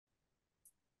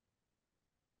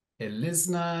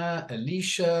Elisna,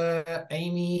 Alicia,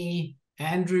 Amy,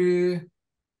 Andrew,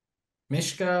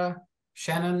 Mishka,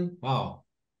 Shannon. Wow.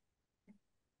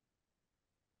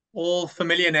 All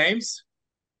familiar names,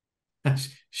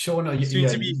 Sean, soon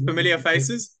to be familiar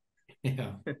faces.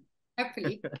 yeah.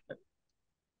 Hopefully.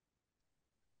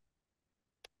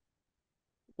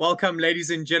 Welcome,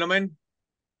 ladies and gentlemen.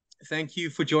 Thank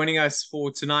you for joining us for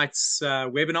tonight's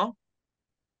webinar.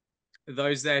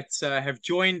 Those that have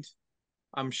joined,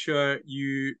 I'm sure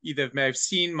you either may have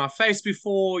seen my face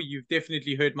before, you've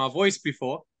definitely heard my voice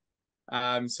before.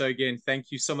 So again,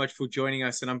 thank you so much for joining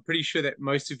us. And I'm pretty sure that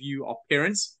most of you are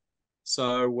parents.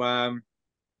 So I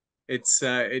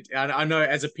know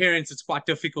as a parent, it's quite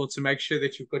difficult to make sure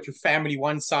that you've got your family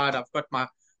one side. I've got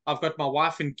my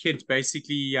wife and kid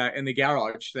basically in the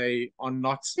garage. They are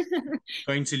not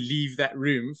going to leave that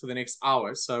room for the next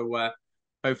hour. So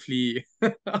hopefully,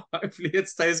 hopefully it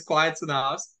stays quiet in the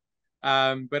house.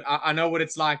 But I know what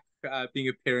it's like being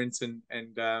a parent and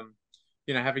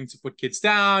having to put kids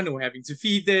down or having to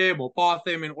feed them or bath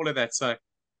them and all of that. So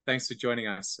thanks for joining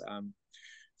us.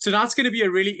 Tonight's going to be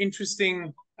a really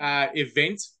interesting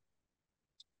event.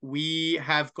 We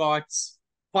have got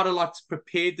quite a lot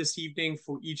prepared this evening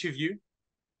for each of you.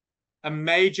 A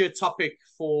major topic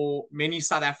for many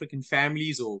South African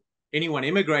families or anyone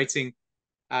immigrating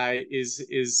is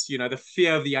the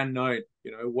fear of the unknown.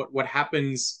 What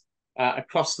happens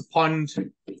across the pond?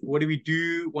 What do we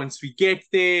do once we get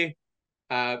there?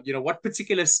 What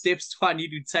particular steps do I need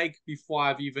to take before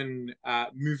I've even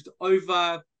moved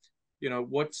over?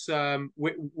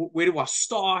 Where do I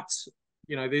start?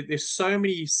 There's so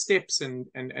many steps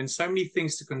and so many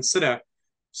things to consider.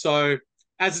 So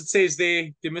as it says there,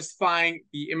 demystifying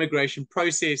the immigration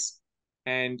process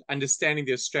and understanding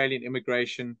the Australian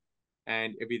immigration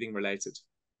and everything related.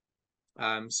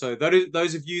 So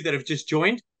those of you that have just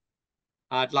joined,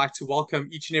 I'd like to welcome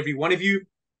each and every one of you.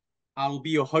 I will be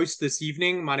your host this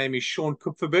evening. My name is Sean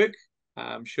Kupferberg.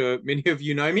 I'm sure many of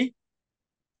you know me.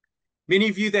 Many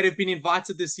of you that have been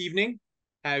invited this evening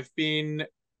have been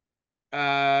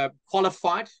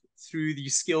qualified through the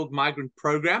Skilled Migrant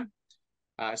Program.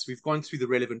 So we've gone through the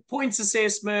relevant points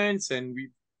assessments and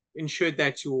we've ensured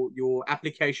that your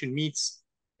application meets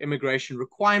immigration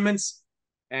requirements.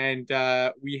 And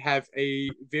we have a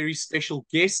very special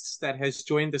guest that has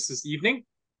joined us this evening,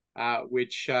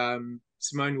 which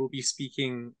Simone will be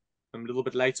speaking a little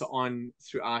bit later on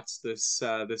throughout this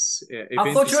event.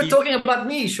 I thought you were talking about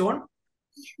me, Sean.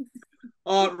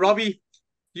 Oh, Robbie,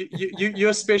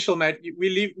 you're special, mate.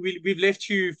 We've left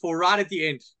you for right at the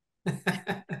end.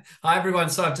 Hi everyone.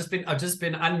 So I've just been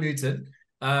unmuted.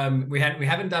 I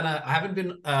haven't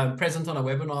been present on a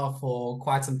webinar for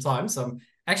quite some time. So I'm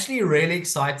actually really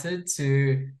excited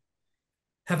to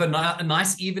have a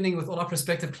nice evening with all our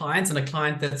prospective clients and a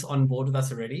client that's on board with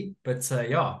us already. But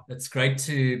yeah, it's great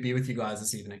to be with you guys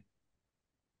this evening.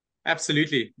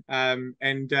 Absolutely.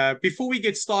 Before we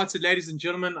get started, ladies and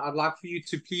gentlemen, I'd like for you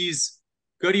to please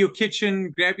go to your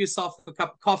kitchen, grab yourself a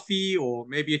cup of coffee or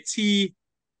maybe a tea.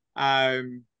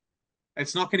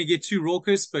 It's not going to get too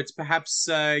raucous, but perhaps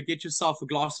get yourself a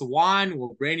glass of wine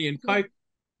or brandy and coke.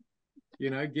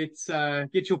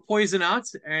 Get your poison out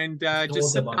and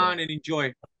just sit down and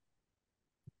enjoy.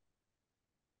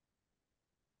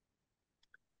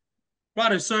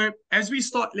 Right, so as we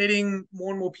start letting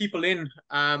more and more people in,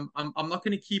 I'm not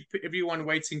going to keep everyone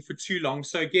waiting for too long.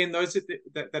 So again, those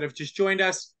that have just joined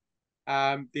us,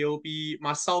 there'll be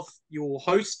myself, your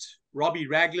host, Robbie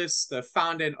Raglis, the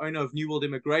founder and owner of New World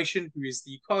Immigration, who is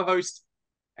the co-host,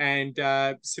 and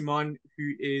Simone,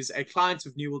 who is a client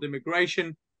of New World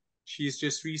Immigration. She's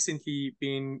just recently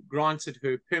been granted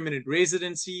her permanent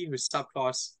residency, her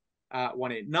subclass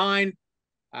 189.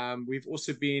 We've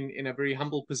also been in a very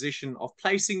humble position of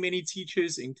placing many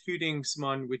teachers, including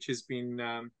Simone, which has been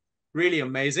really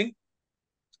amazing.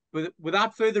 But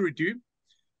without further ado,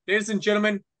 ladies and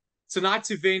gentlemen, tonight's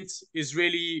event is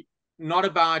really not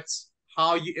about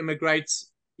how you immigrate.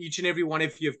 Each and every one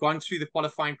of you have gone through the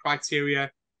qualifying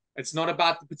criteria. It's not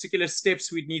about the particular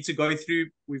steps we'd need to go through.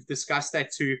 We've discussed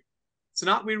that too.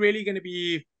 Tonight, we're really going to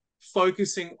be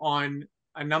focusing on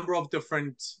a number of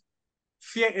different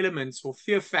fear elements or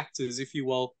fear factors, if you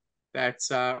will, that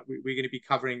we're going to be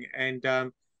covering. And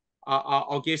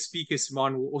our guest speaker,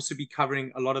 Simone, will also be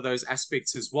covering a lot of those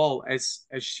aspects as well as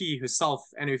she herself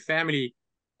and her family,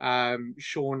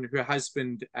 Sean, her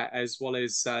husband, as well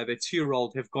as their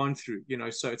 2-year-old have gone through,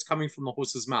 so it's coming from the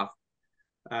horse's mouth.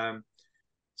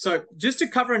 So just to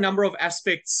cover a number of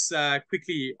aspects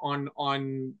quickly on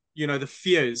the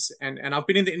fears, and I've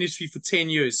been in the industry for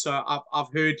 10 years, so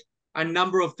I've heard a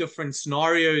number of different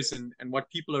scenarios and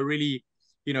what people are really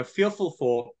fearful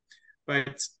for.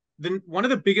 But one of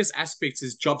the biggest aspects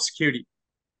is job security.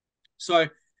 So,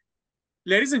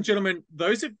 ladies and gentlemen,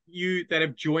 those of you that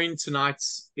have joined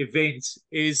tonight's event,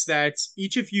 is that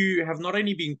each of you have not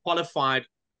only been qualified,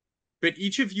 but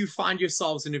each of you find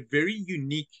yourselves in a very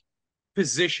unique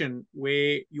position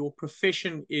where your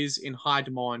profession is in high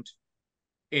demand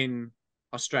in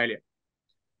Australia,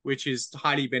 which is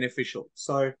highly beneficial.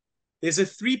 So there's a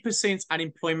 3%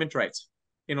 unemployment rate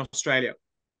in Australia.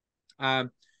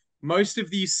 Most of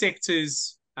these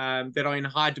sectors that are in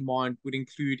high demand would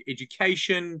include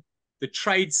education, the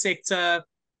trade sector,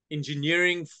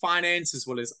 engineering, finance, as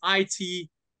well as IT,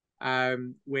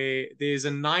 where there's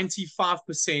a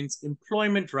 95%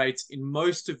 employment rate in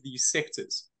most of these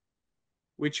sectors,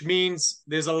 which means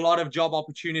there's a lot of job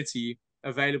opportunity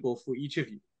available for each of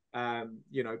you,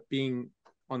 being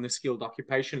on the skilled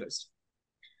occupation list.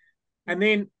 And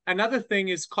then another thing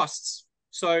is costs.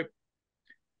 So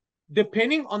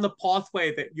depending on the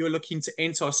pathway that you're looking to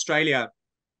enter Australia,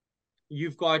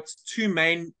 you've got two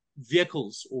main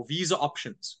vehicles or visa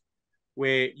options,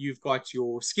 where you've got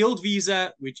your skilled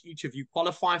visa, which each of you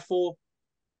qualify for.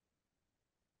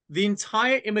 The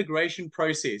entire immigration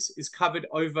process is covered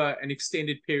over an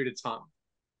extended period of time.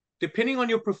 Depending on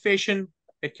your profession,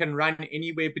 it can run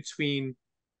anywhere between,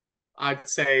 I'd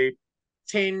say,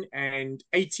 10 and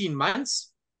 18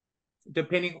 months,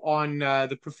 depending on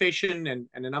the profession and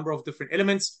a number of different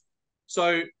elements.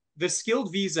 So the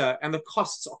skilled visa and the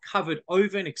costs are covered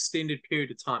over an extended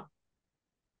period of time,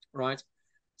 right?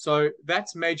 So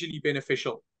that's majorly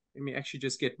beneficial. Let me actually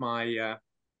just get my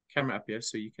camera up here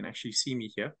so you can actually see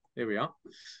me here. There we are.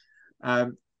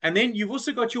 And then you've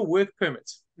also got your work permit.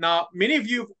 Now, many of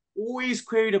you have always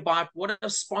queried about what are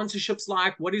sponsorships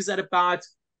like? What is that about?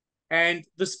 And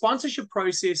the sponsorship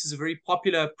process is a very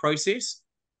popular process.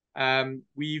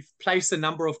 We've placed a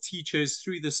number of teachers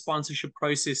through the sponsorship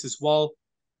process as well,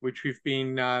 which we've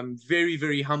been very,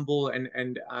 very humble.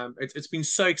 And it's been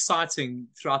so exciting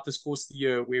throughout this course of the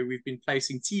year, where we've been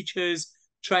placing teachers,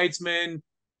 tradesmen,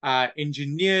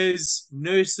 engineers,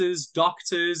 nurses,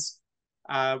 doctors.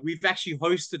 We've actually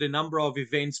hosted a number of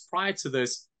events prior to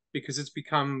this, because it's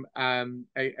become a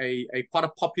quite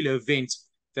a popular event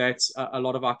that a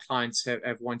lot of our clients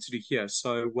have wanted to hear.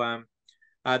 So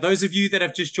those of you that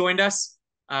have just joined us,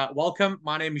 welcome.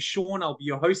 My name is Sean. I'll be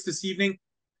your host this evening.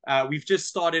 We've just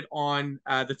started on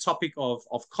the topic of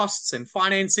costs and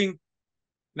financing.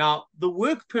 Now, the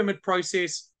work permit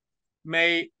process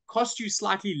may cost you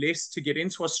slightly less to get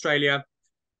into Australia.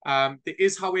 There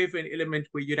is, however, an element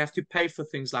where you'd have to pay for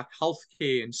things like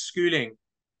healthcare and schooling.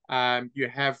 You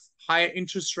have higher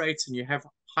interest rates and you have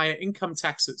higher income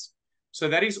taxes. So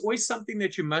that is always something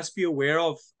that you must be aware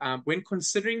of when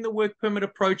considering the work permit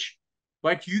approach.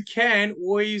 But you can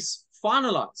always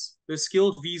finalize the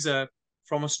skilled visa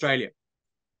from Australia.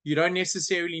 You don't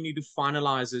necessarily need to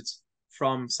finalize it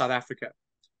from South Africa.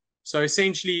 So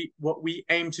essentially, what we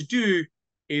aim to do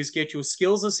is get your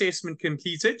skills assessment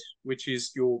completed, which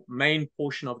is your main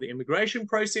portion of the immigration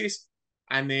process.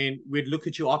 And then we'd look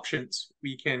at your options.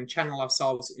 We can channel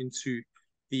ourselves into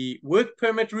the work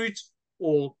permit route,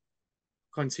 or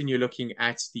continue looking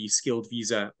at the skilled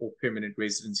visa or permanent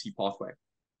residency pathway.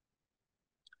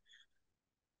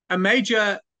 A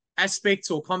major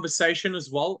aspect or conversation as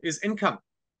well is income.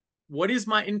 What is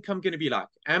my income going to be like?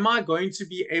 Am I going to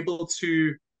be able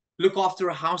to look after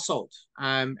a household?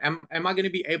 Am I going to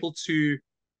be able to,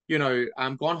 go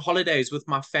on holidays with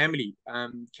my family?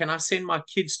 Can I send my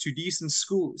kids to decent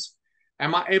schools?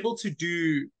 Am I able to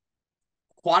do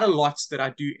quite a lot that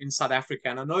I do in South Africa?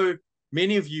 And I know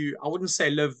many of you, I wouldn't say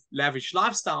live lavish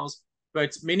lifestyles,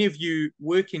 but many of you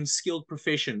work in skilled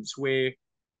professions where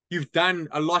you've done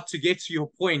a lot to get to your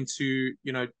point to,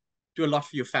 do a lot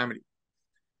for your family,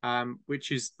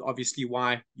 which is obviously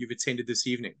why you've attended this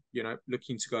evening,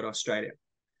 looking to go to Australia.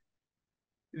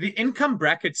 The income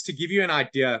brackets, to give you an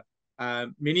idea,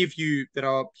 many of you that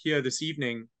are here this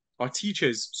evening are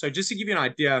teachers. So just to give you an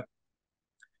idea,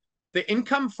 the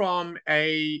income from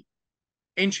a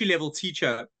entry-level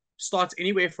teacher starts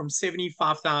anywhere from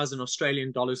 75,000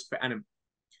 Australian dollars per annum.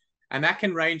 And that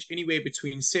can range anywhere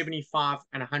between 75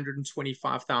 and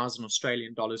 125,000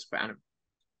 Australian dollars per annum.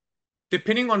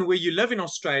 Depending on where you live in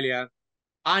Australia,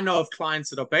 I know of clients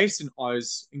that are based in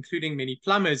Oz, including many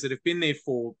plumbers that have been there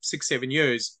for 6-7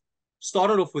 years,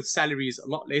 started off with salaries a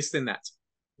lot less than that.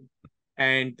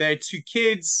 And they had 2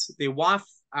 kids, their wife.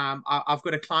 I've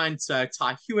got a client,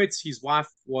 Ty Hewitt. His wife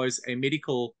was a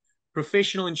medical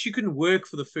professional, and she couldn't work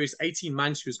for the first 18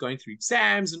 months. She was going through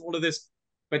exams and all of this,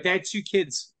 but they had 2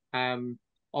 kids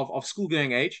of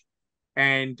school-going age.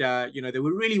 And they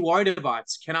were really worried about,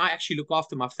 can I actually look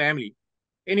after my family?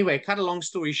 Anyway, cut a long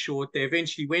story short, they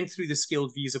eventually went through the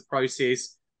skilled visa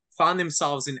process, found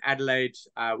themselves in Adelaide,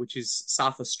 which is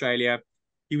South Australia.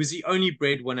 He was the only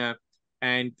breadwinner,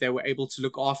 and they were able to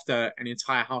look after an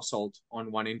entire household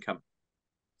on one income.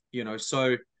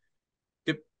 So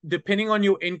depending on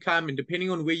your income and depending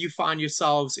on where you find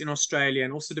yourselves in Australia,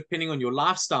 and also depending on your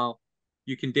lifestyle,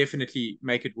 you can definitely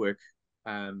make it work.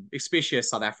 Especially as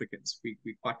South Africans,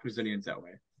 we're quite resilient that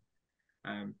way.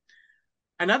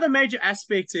 Another major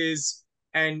aspect is,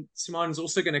 and Simone's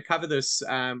also going to cover this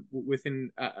within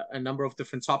a number of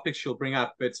different topics she'll bring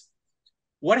up, but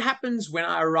what happens when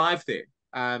I arrive there?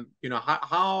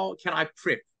 How can I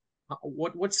prep?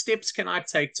 What steps can I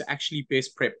take to actually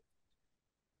best prep?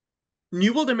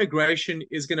 New World Immigration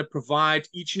is going to provide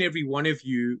each and every one of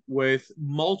you with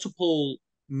multiple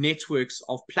networks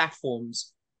of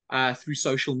platforms through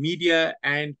social media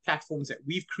and platforms that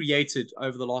we've created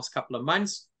over the last couple of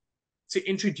months to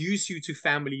introduce you to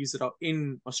families that are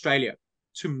in Australia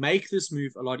to make this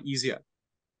move a lot easier.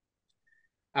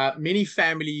 Many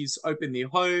families open their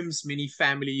homes, many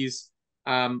families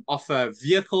offer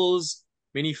vehicles,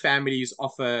 many families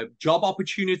offer job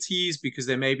opportunities because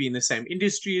they may be in the same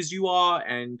industry as you are,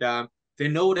 and they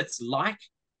know what it's like.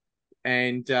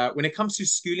 And when it comes to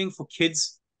schooling for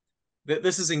kids,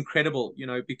 this is incredible,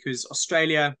 because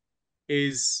Australia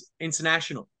is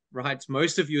international, right?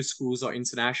 Most of your schools are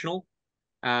international.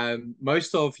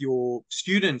 Most of your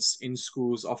students in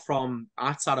schools are from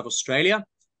outside of Australia,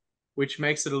 which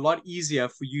makes it a lot easier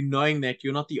for you knowing that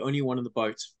you're not the only one in the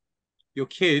boat. Your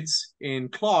kids in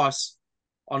class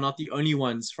are not the only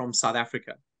ones from South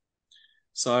Africa.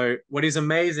 So what is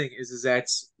amazing is that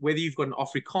whether you've got an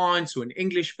Afrikaans or an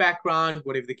English background,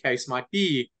 whatever the case might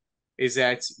be, is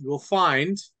that you'll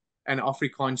find an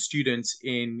Afrikaans student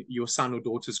in your son or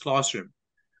daughter's classroom.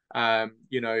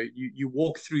 You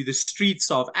walk through the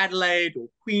streets of Adelaide or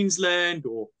Queensland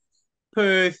or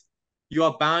Perth, you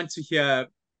are bound to hear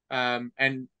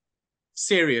and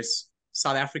serious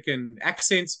South African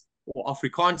accents or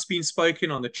Afrikaans being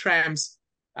spoken on the trams.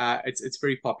 It's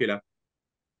very popular.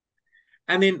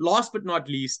 And then last but not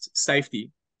least,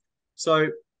 safety. So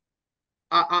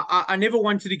I never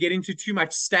wanted to get into too much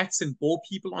stats and bore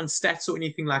people on stats or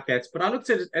anything like that, but I looked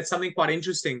at something quite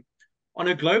interesting. On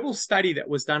a global study that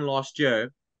was done last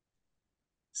year,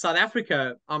 South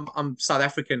Africa, I'm South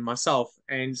African myself,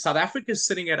 and South Africa is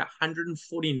sitting at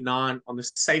 149 on the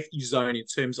safety zone in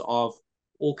terms of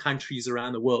all countries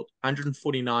around the world,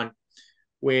 149,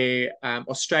 where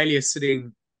Australia is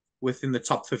sitting within the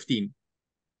top 15.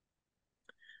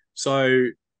 So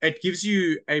it gives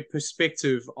you a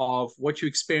perspective of what you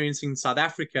experience in South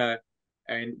Africa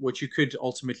and what you could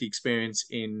ultimately experience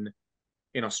in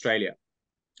Australia.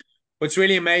 What's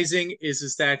really amazing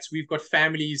is that we've got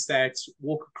families that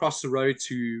walk across the road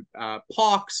to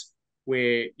parks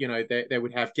where they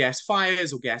would have gas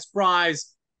fires or gas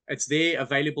braais. It's there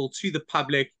available to the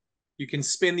public. You can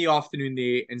spend the afternoon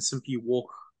there and simply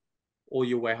walk all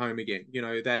your way home again.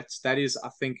 That is, I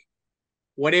think,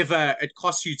 whatever it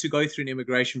costs you to go through an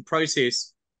immigration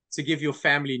process, to give your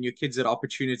family and your kids that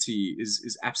opportunity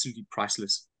is absolutely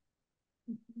priceless.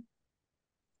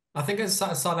 I think as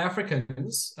South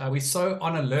Africans, we're so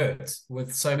on alert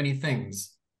with so many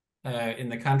things in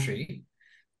the country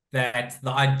that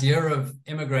the idea of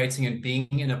immigrating and being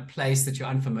in a place that you're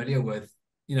unfamiliar with,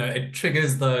 it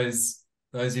triggers those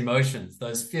emotions,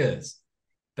 those fears.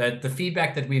 But the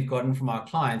feedback that we've gotten from our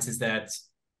clients is that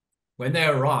when they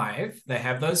arrive, they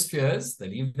have those fears. They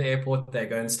leave the airport, they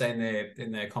go and stay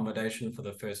in their accommodation for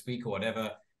the first week or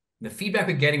whatever. And the feedback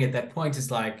we're getting at that point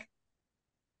is like,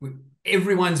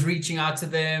 everyone's reaching out to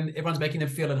them, everyone's making them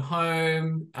feel at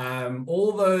home.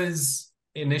 All those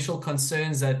initial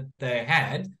concerns that they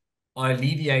had are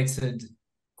alleviated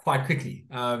quite quickly.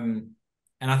 And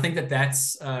I think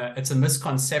that's it's a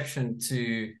misconception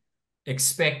to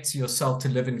expect yourself to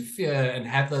live in fear and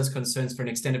have those concerns for an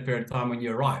extended period of time when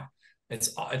you arrive.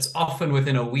 It's often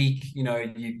within a week,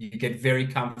 you get very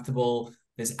comfortable.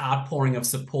 There's outpouring of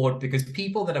support because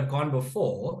people that have gone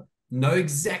before know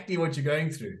exactly what you're going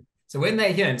through. So when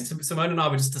they're here, and Simone and I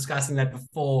were just discussing that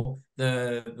before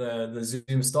the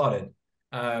Zoom started,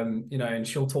 and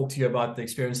she'll talk to you about the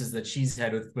experiences that she's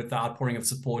had with the outpouring of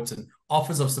support and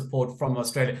offers of support from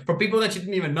Australia, from people that you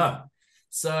didn't even know.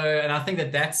 So, and I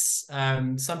think that's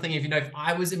something, if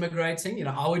I was immigrating,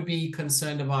 I would be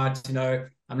concerned about,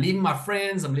 I'm leaving my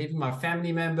friends, I'm leaving my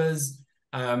family members.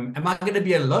 Am I going to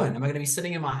be alone? Am I going to be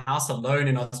sitting in my house alone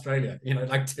in Australia?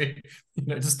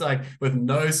 Just like with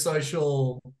no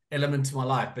social element to my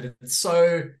life. But it's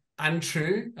so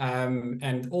untrue,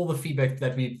 and all the feedback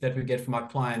that we get from our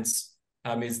clients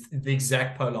is the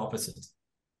exact polar opposite.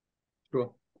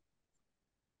 Sure.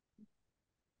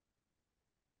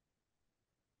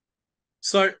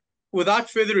 So, without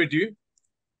further ado,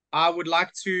 I would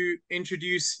like to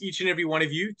introduce each and every one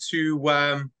of you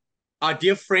to our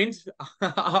dear friend,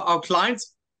 our client,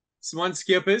 Simone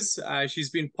Skeepers.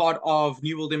 She's been part of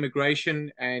New World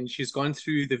Immigration, and she's gone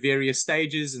through the various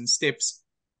stages and steps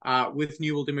with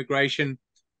New World Immigration.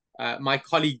 My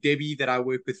colleague Debbie, that I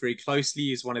work with very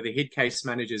closely, is one of the head case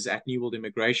managers at New World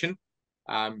Immigration.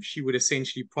 She would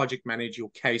essentially project manage your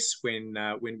case when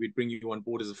we bring you on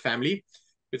board as a family.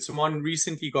 But Simone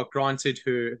recently got granted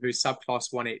her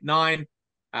subclass 189.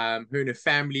 Her and her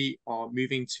family are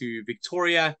moving to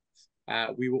Victoria.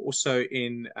 We were also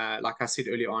in, like I said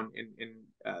earlier on, in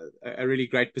a really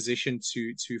great position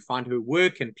to find her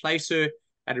work and place her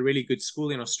at a really good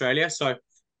school in Australia. So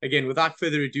again, without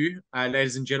further ado,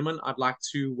 ladies and gentlemen, I'd like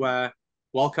to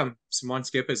welcome Simone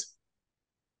Skeepers.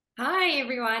 Hi,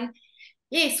 everyone.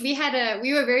 Yes, we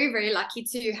were very, very lucky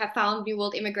to have found New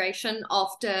World Immigration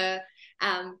after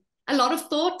a lot of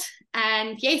thought.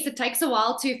 And yes, it takes a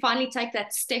while to finally take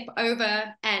that step over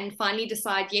and finally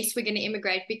decide, yes, we're going to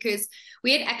immigrate, because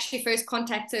we had actually first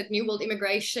contacted New World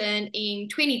Immigration in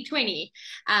 2020,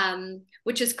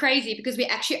 which is crazy because we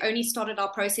actually only started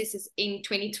our processes in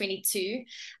 2022.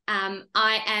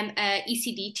 I am a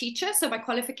ECD teacher, so my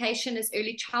qualification is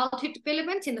early childhood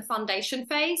development in the foundation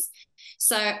phase.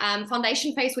 So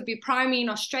foundation phase would be primary in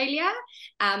Australia.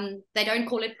 They don't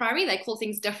call it primary, they call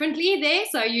things differently there.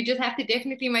 So you just have to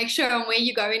definitely make sure on where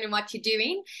you're going and what you're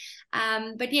doing.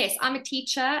 But yes, I'm a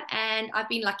teacher, and I've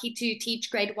been lucky to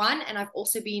teach grade 1, and I've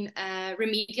also been a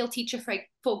remedial teacher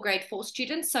for grade 4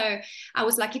 students. So I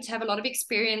was lucky to have a lot of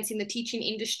experience in the teaching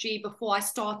industry before I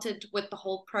started with the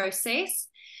whole process.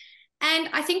 And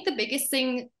I think the biggest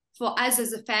thing for us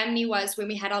as a family was when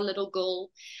we had our little girl.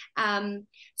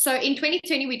 So in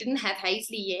 2020, we didn't have Hazley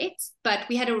yet, but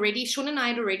Sean and I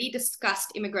had already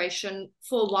discussed immigration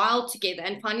for a while together,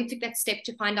 and finally took that step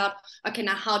to find out, okay,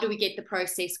 now how do we get the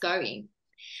process going?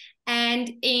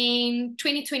 And in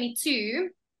 2022,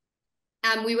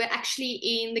 we were actually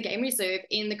in the game reserve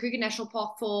in the Kruger National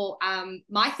Park for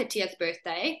my 30th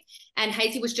birthday, and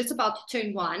Hazy was just about to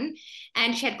turn 1,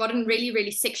 and she had gotten really,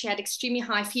 really sick. She had extremely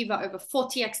high fever, over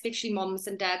 40, especially moms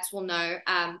and dads will know.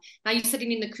 Now you're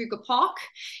sitting in the Kruger Park,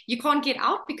 you can't get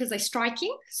out because they're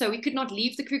striking, so we could not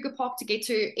leave the Kruger Park to get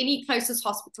to any closest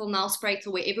hospital, Nelspruit,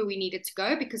 or wherever we needed to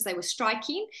go because they were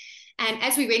striking. And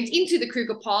as we went into the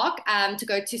Kruger Park to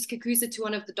go to Skakusa to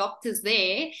one of the doctors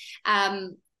there,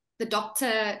 the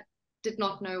doctor did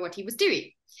not know what he was doing.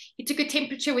 He took a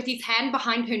temperature with his hand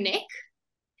behind her neck,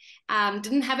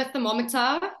 didn't have a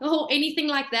thermometer or anything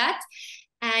like that.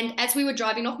 And as we were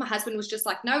driving off, my husband was just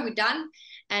like, no, we're done.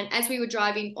 And as we were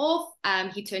driving off,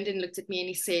 he turned and looked at me and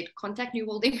he said, contact New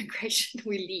World Immigration,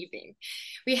 we're leaving.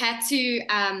 We had to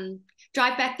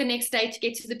drive back the next day to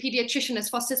get to the pediatrician as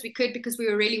fast as we could because we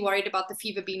were really worried about the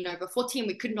fever being over 40 and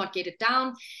we could not get it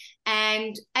down.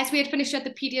 And as we had finished at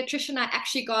the pediatrician, I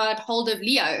actually got hold of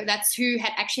Leo. That's who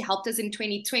had actually helped us in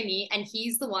 2020. And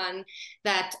he's the one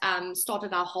that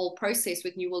started our whole process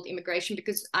with New World Immigration,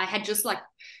 because I had just like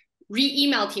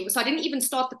re-emailed him. So I didn't even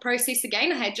start the process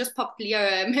again. I had just popped Leo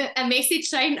a message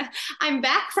saying, I'm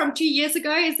back from 2 years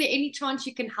ago. Is there any chance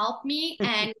you can help me?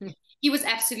 And he was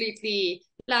absolutely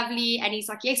lovely. And he's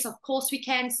like, yes, of course we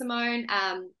can, Simone.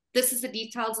 This is the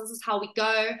details. This is how we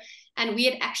go. And we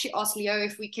had actually asked Leo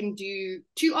if we can do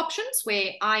 2 options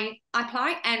where I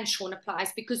apply and Sean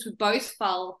applies, because we both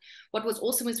fell. What was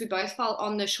awesome is we both fell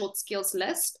on the short skills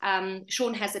list.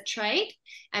 Sean has a trade,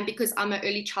 and because I'm an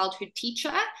early childhood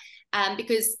teacher,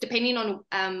 because depending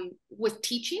on with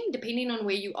teaching, depending on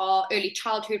where you are, early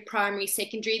childhood, primary,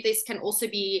 secondary, this can also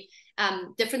be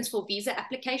difference for visa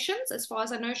applications, as far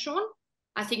as I know, Sean.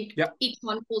 I think each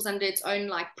one falls under its own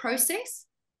like process.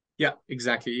 Yeah,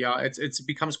 exactly. Yeah, it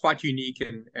becomes quite unique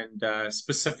and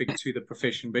specific to the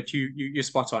profession, but you're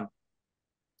spot on.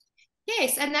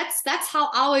 Yes, and that's how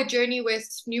our journey with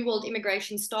New World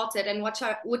Immigration started. And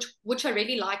which I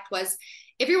really liked was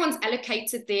everyone's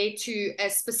allocated there to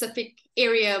a specific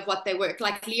area of what they work.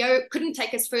 Like Leo couldn't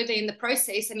take us further in the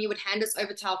process, and he would hand us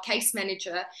over to our case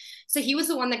manager. So he was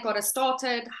the one that got us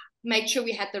started, made sure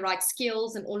we had the right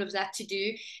skills and all of that to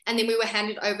do. And then we were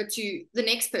handed over to the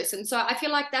next person. So I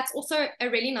feel like that's also a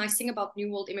really nice thing about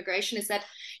New World Immigration, is that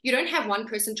you don't have one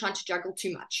person trying to juggle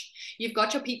too much. You've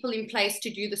got your people in place to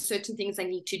do the certain things they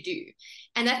need to do.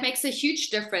 And that makes a huge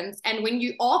difference. And when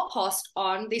you are passed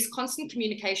on, there's constant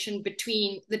communication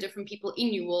between the different people in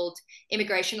New World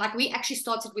Immigration. Like, we actually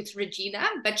started with Regina,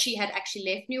 but she had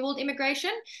actually left New World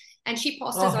Immigration, and she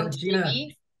passed us on to Regina.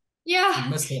 Debbie. Yeah. We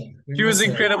miss her. She was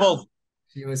incredible.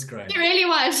 She was great. She really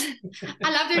was.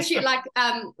 I loved her. She, like,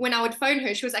 when I would phone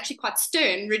her, she was actually quite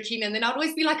stern, Regina. And then I'd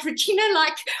always be like, Regina,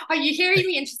 like, are you hearing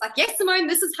me? And she's like, yes, Simone,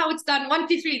 this is how it's done. 1,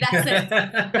 2, 3, that's it.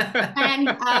 And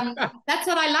that's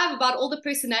what I love about all the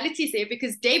personalities there,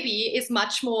 because Debbie is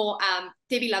much more,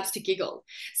 Debbie loves to giggle.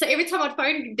 So every time I'd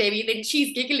phone Debbie, then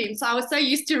she's giggling. So I was so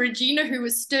used to Regina, who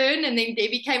was stern, and then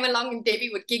Debbie came along and Debbie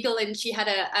would giggle, and she had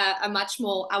a much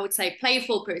more, I would say,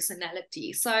 playful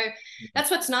personality. So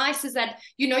that's what's nice, is that,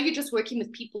 you know, you're just working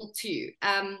with people too.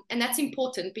 And that's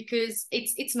important, because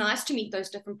it's nice to meet those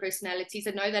different personalities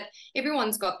and know that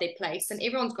everyone's got their place and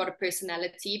everyone's got a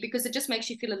personality, because it just makes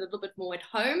you feel a little bit more at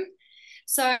home.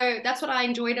 So that's what I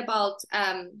enjoyed about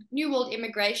New World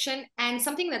Immigration. And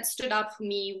something that stood out for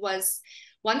me was,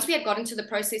 once we had got into the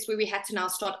process where we had to now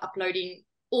start uploading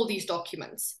all these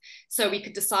documents, so we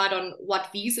could decide on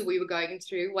what visa we were going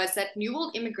through, was that New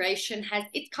World Immigration has,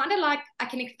 it's kind of like, I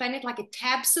can explain it like a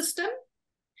tab system.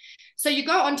 So you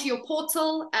go onto your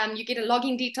portal, you get a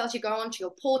login details, you go onto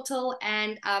your portal,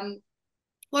 and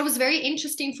what was very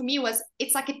interesting for me was,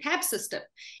 it's like a tab system.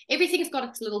 Everything's got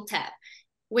its little tab,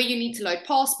 where you need to load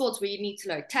passports, where you need to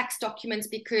load tax documents,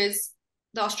 because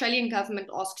the Australian government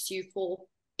asks you for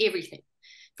everything,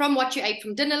 from what you ate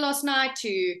from dinner last night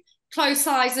to clothes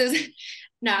sizes.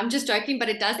 No, I'm just joking, but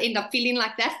it does end up feeling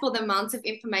like that for the amount of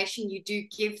information you do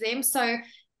give them. So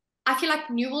I feel like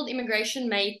New World Immigration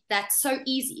made that so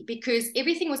easy, because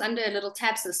everything was under a little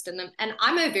tab system. And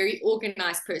I'm a very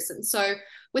organized person. So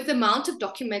with the amount of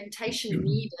documentation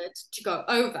needed to go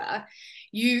over,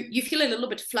 you feel a little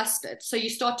bit flustered. So you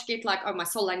start to get like, oh my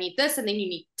soul, I need this. And then you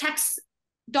need tax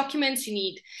documents, you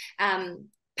need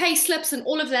pay slips and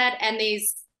all of that. And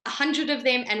there's 100 of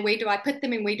them. And where do I put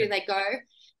them and where do they go?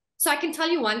 So I can tell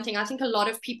you one thing. I think a lot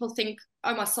of people think,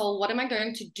 oh my soul, what am I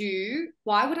going to do?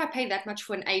 Why would I pay that much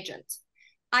for an agent?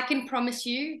 I can promise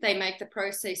you they make the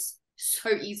process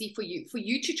so easy for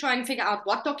you to try and figure out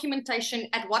what documentation,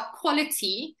 at what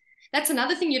quality. That's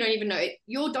another thing you don't even know.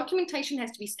 Your documentation has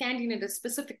to be scanned in at a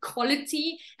specific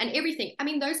quality and everything. I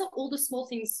mean, those are all the small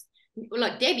things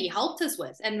like Debbie helped us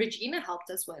with and Regina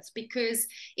helped us with, because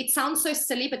it sounds so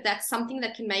silly, but that's something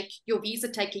that can make your visa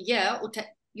take a year, or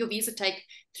your visa take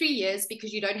 3 years,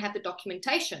 because you don't have the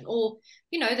documentation. Or,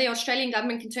 you know, the Australian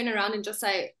government can turn around and just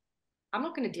say, I'm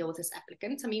not going to deal with this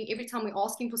applicant. I mean, every time we're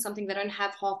asking for something, they don't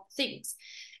have half things.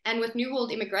 And with New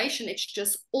World Immigration, it's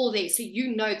just all there. So,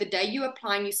 you know, the day you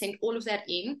apply and you send all of that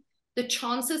in, the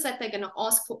chances that they're going to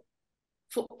ask for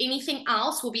anything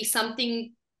else will be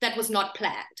something that was not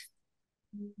planned,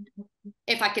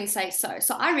 if I can say so.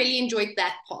 So I really enjoyed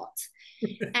that part.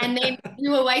 And then we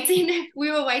were waiting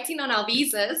on our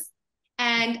visas,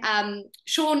 and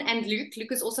Sean and Luke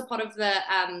is also part of the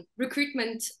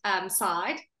recruitment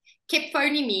side, kept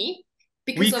phoning me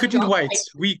because we couldn't wait.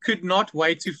 We could not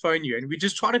wait to phone you, and we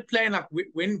just tried to plan like,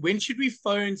 when should we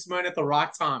phone Simone at the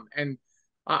right time? And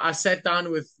I sat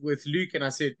down with Luke and I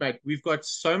said, mate, we've got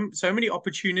so many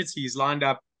opportunities lined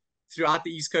up throughout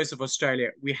the east coast of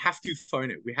Australia. We have to phone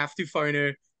her. We have to phone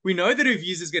her. We know that her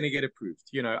visa is going to get approved.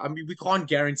 You know, I mean, we can't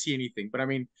guarantee anything, but I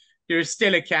mean, you're a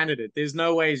stellar candidate. There's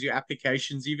no ways your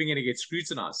application's even going to get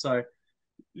scrutinized. So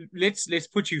let's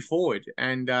put you forward.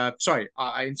 And sorry,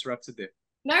 I interrupted there.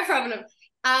 No problem.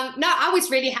 No, I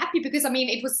was really happy, because I mean,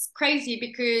 it was crazy,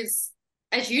 because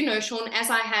as you know, Sean,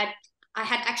 as I had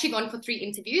actually gone for 3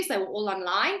 interviews. They were all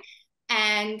online.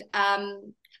 And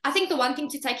I think the one thing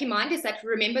to take in mind is that,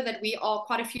 remember that we are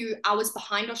quite a few hours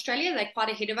behind Australia. They're quite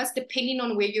ahead of us, depending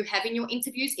on where you're having your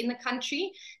interviews in the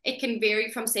country. It can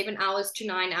vary from 7 hours to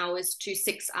 9 hours to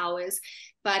 6 hours.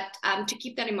 But to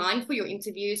keep that in mind for your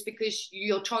interviews, because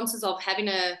your chances of having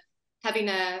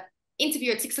a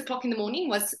interview at 6 o'clock in the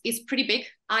morning is pretty big.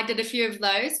 I did a few of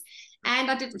those, and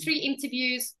I did 3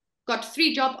 interviews, got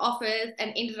 3 job offers,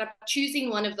 and ended up choosing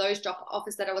one of those job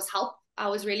offers that I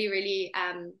was really, really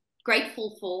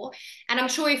grateful for. And I'm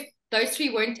sure if those 3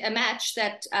 weren't a match,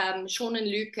 that Sean and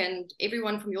Luke and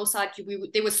everyone from your side,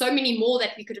 there were so many more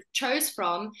that we could have chose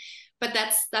from. But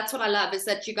that's what I love, is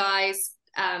that you guys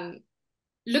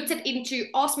looked at into,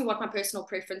 asked me what my personal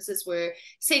preferences were,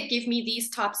 said, give me these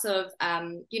types of,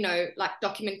 like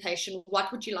documentation.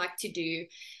 What would you like to do?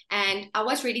 And I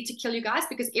was ready to kill you guys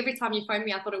because every time you phoned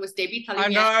me, I thought it was Debbie telling I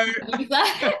me know.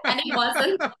 and it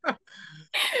wasn't.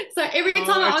 So every time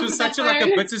I it was answered that such like a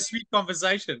phone, bittersweet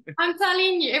conversation. I'm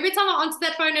telling you, every time I answered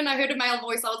that phone and I heard a male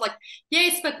voice, I was like,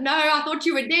 yes, but no, I thought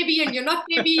you were Debbie and you're not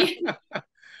Debbie. I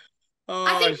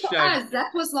Oh, think for shame. us,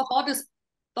 that was the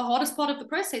hardest part of the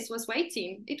process was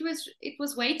waiting. It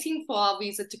was waiting for our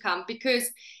visa to come because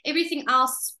everything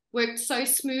else worked so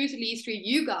smoothly through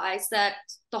you guys that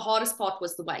the hardest part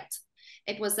was the wait.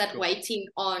 It was that waiting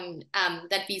on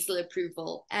that visa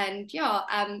approval. And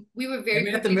we were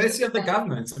very at the mercy of the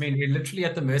government. I mean, we're literally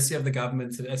at the mercy of the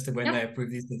government as to when they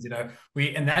approve these things.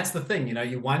 And that's the thing,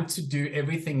 you want to do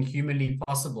everything humanly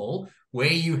possible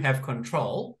where you have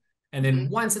control. And then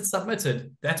once it's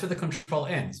submitted, that's where the control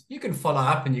ends. You can follow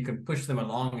up and you can push them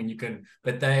along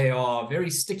but they are very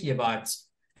sticky about,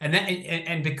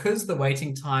 and because the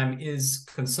waiting time is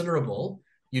considerable,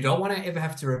 you don't want to ever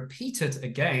have to repeat it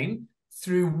again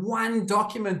through one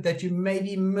document that you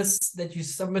maybe missed, that you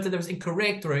submitted that was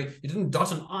incorrect, or you didn't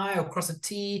dot an I or cross a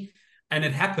T. And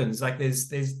it happens. Like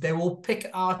they will pick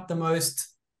out the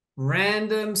most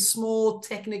random, small,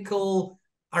 technical.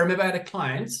 I remember I had a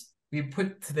client, we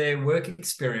put their work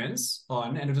experience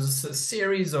on, and it was a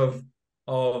series of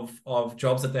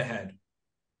jobs that they had.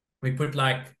 We put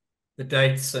like the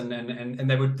dates and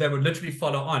they would literally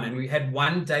follow on, and we had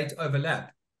one date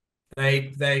overlap.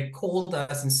 They called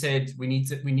us and said we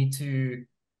need to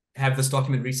have this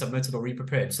document resubmitted or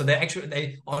re-prepared. So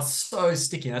they are so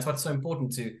sticky. And that's what's so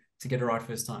important to get it right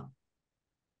first time.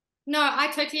 No, I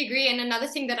totally agree. And another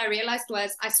thing that I realized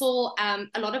was I saw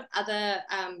a lot of other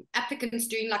applicants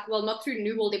doing not through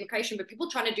New World Immigration, but people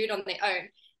trying to do it on their own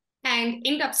and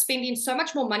end up spending so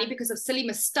much more money because of silly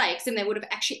mistakes than they would have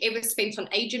actually ever spent on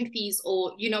agent fees,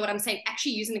 or, you know what I'm saying,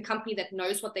 actually using a company that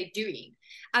knows what they're doing.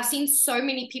 I've seen so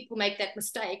many people make that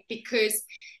mistake because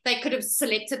they could have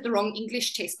selected the wrong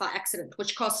English test by accident,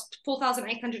 which cost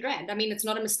 4,800 Rand. I mean, it's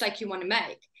not a mistake you want to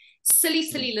make.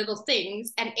 Silly little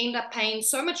things, and end up paying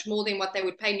so much more than what they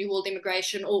would pay New World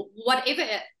Immigration or whatever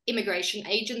immigration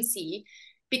agency,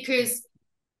 because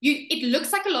it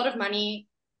looks like a lot of money.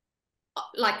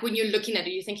 Like when you're looking at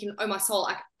it, you're thinking, oh my soul,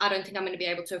 I don't think I'm going to be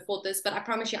able to afford this. But I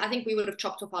promise you, I think we would have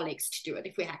chopped off our legs to do it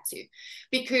if we had to,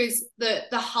 because the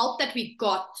help that we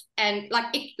got, and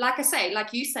like I say,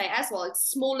 like you say as well, it's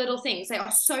small little things. They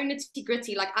are so nitty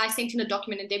gritty. Like I sent in a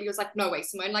document and Debbie was like, no way,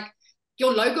 Simone, like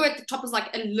your logo at the top is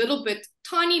like a little bit,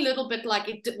 tiny little bit, like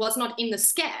it was not in the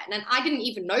scan. And I didn't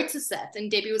even notice that.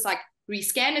 And Debbie was like,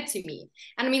 rescan it to me.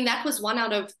 And I mean, that was 1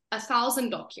 out of 1,000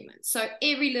 documents. So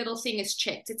every little thing is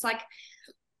checked. It's like,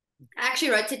 I actually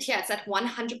wrote it here. It's at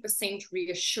 100%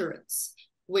 reassurance,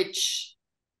 which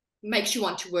makes you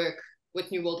want to work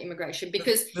with New World Immigration,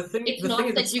 because it's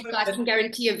not that you guys can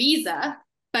guarantee a visa,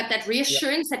 but that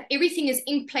reassurance that everything is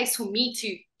in place for me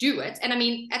to do it. And I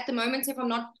mean, at the moment, if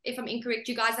I'm incorrect,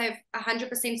 you guys have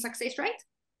 100% success rate?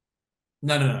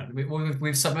 No.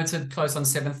 We've submitted close on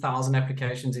 7,000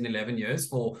 applications in 11 years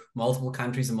for multiple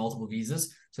countries and multiple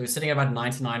visas. So we're sitting at about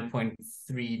 99.3,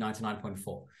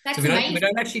 99.4. That's so we amazing.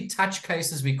 don't actually touch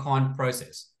cases we can't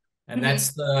process. And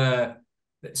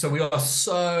so we are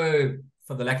so,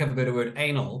 for the lack of a better word,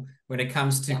 anal when it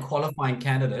comes to qualifying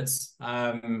candidates.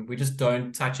 We just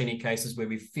don't touch any cases where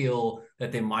we feel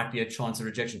that there might be a chance of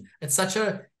rejection. It's such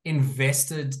a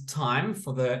invested time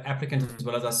for the applicant as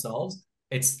well as ourselves.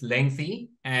 It's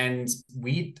lengthy, and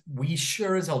we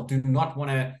sure as hell do not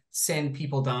want to send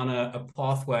people down a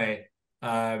pathway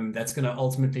that's going to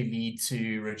ultimately lead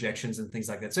to rejections and things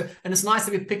like that. So, and it's nice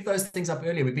that we picked those things up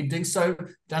earlier. We've been done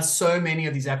so many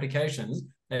of these applications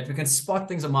that we can spot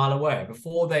things a mile away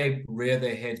before they rear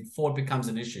their head, before it becomes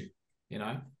an issue,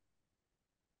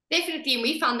 Definitely. And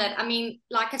we found that, I mean,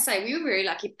 like I say, we were very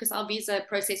lucky because our visa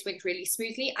process went really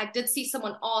smoothly. I did see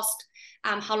someone asked,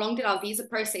 how long did our visa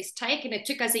process take? And it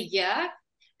took us a year.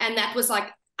 And that was like,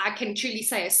 I can truly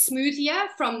say, a smooth year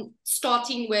from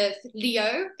starting with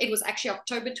Leo. It was actually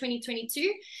October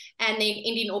 2022, and then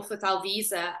ending off with our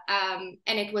visa. And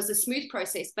it was a smooth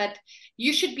process. But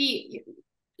you should be,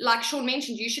 like Sean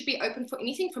mentioned, you should be open for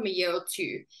anything from a year or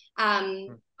two.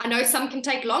 I know some can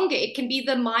take longer. It can be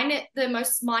the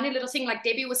most minor little thing. Like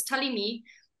Debbie was telling me,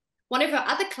 one of her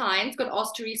other clients got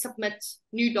asked to resubmit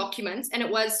new documents, and it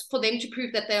was for them to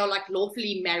prove that they are like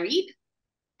lawfully married.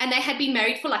 And they had been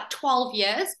married for like 12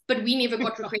 years, but we never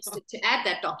got requested to add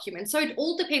that document. So it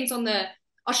all depends on the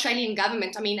Australian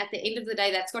government. I mean, at the end of the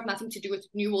day, that's got nothing to do with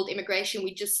New World Immigration.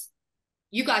 We just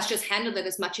you guys just handle it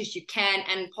as much as you can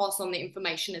and pass on the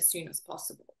information as soon as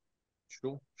possible.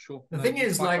 Sure. The thing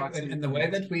is, like, and the way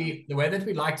that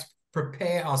we like to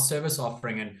prepare our service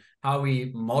offering and how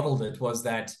we modeled it was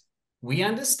that we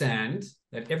understand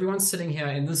that everyone's sitting here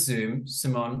in the Zoom,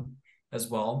 Simone as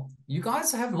well. You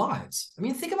guys have lives. I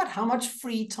mean, think about how much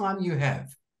free time you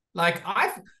have. Like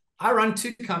I run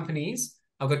 2 companies.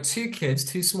 I've got 2 kids,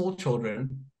 2 small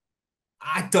children.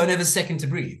 I don't have a second to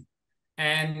breathe.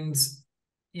 And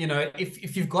you know,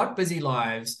 if you've got busy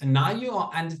lives and now you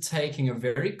are undertaking a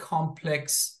very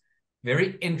complex,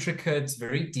 very intricate,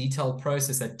 very detailed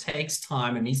process that takes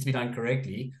time and needs to be done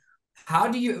correctly, how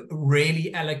do you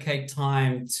really allocate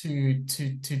time to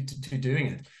doing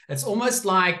it? It's almost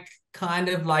like kind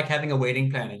of like having a wedding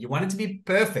planner. You want it to be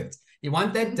perfect. You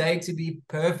want that day to be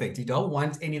perfect. You don't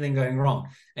want anything going wrong.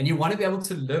 And you want to be able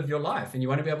to live your life, and you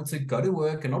want to be able to go to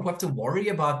work and not have to worry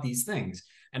about these things.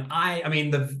 And I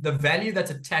mean, the value that's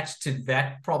attached to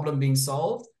that problem being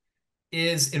solved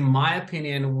is, in my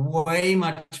opinion, way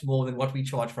much more than what we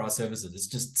charge for our services. It's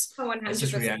just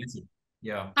reality.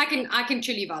 Yeah. I can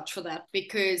truly vouch for that,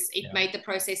 because it made the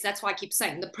process. That's why I keep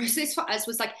saying the process for us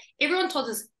was like, everyone told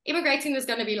us immigrating is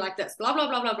going to be like this, blah, blah,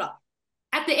 blah, blah, blah.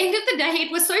 At the end of the day,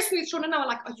 it was so smooth. Sean and I were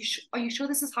like, are you sure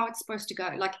this is how it's supposed to go?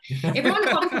 Like, everyone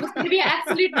thought it was going to be an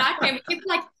absolute nightmare. We kept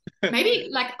like, maybe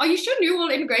like, are you sure New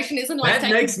World immigration isn't like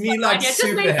that makes me like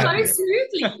super just happy. So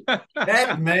smoothly.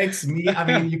 That makes me, I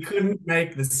mean, you couldn't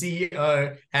make the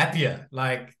CEO happier.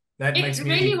 Like, that makes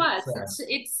me. It really was.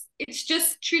 It's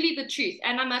just truly the truth.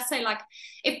 And I must say, like,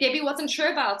 if Debbie wasn't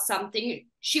sure about something,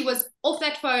 she was off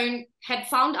that phone, had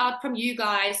found out from you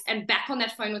guys, and back on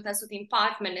that phone with us within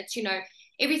 5 minutes. You know,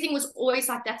 everything was always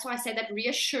like, that's why I say that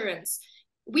reassurance.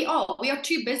 We are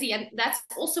too busy. And that's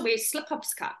also where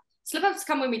slip-ups come. Slip-ups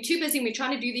come when we're too busy and we're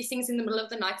trying to do these things in the middle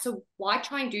of the night. So why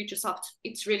try and do it yourself?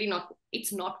 It's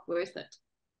not worth it.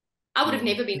 I would have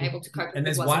never been able to cope. And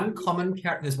there's one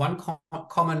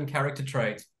common character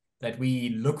trait that we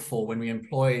look for when we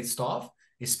employ staff,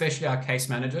 especially our case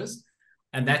managers,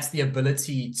 and that's the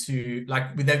ability to,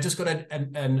 like, they've just got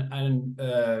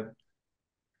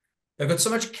they've got so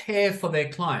much care for their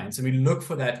clients, and we look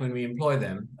for that when we employ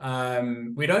them.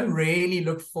 We don't really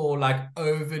look for like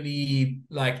overly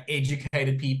like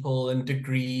educated people and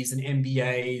degrees and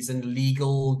MBAs and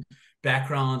legal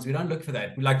backgrounds. We don't look for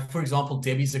that. Like, for example,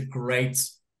 Debbie's a great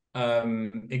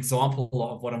example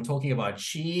of what I'm talking about.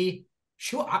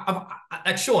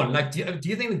 Like, Sean, like, do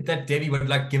you think that Debbie would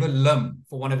like give a limb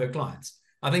for one of her clients?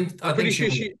 I'm pretty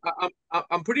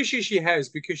sure she has,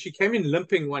 because she came in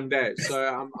limping one day.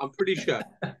 So I'm pretty sure.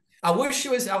 I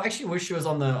actually wish she was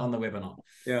on the webinar.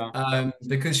 Yeah.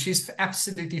 Because she's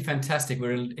absolutely fantastic.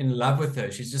 We're in love with her.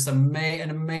 She's just an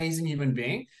amazing human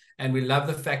being, and we love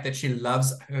the fact that she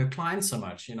loves her clients so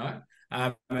much. You know,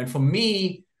 and for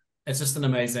me, it's just an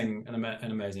amazing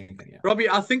thing. Yeah. Robbie,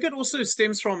 I think it also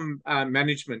stems from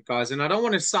management, guys, and I don't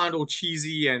want to sound all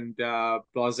cheesy and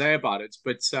blasé about it,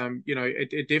 but you know,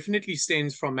 it definitely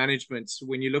stems from management.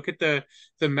 When you look at the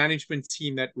management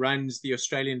team that runs the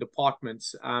Australian department,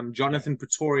 Jonathan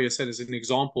Pretorius, as an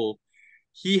example,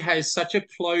 he has such a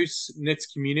close-knit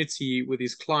community with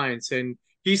his clients, and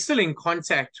he's still in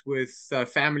contact with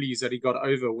families that he got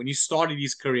over when he started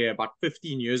his career about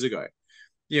 15 years ago.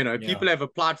 You know, people have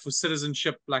applied for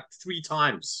citizenship like 3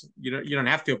 times. You know, you don't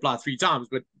have to apply 3 times,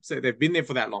 but so they've been there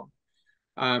for that long.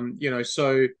 You know,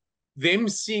 so them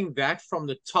seeing that from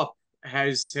the top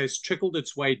has trickled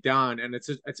its way down, and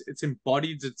it's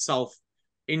embodied itself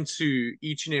into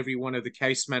each and every one of the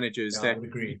case managers that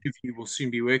you will soon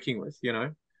be working with. You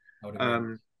know, I would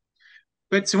agree.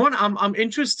 But Simone, I'm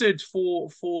interested for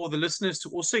the listeners to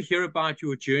also hear about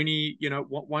your journey. You know,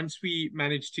 once we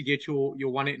managed to get your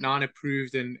 189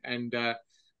 approved, and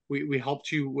we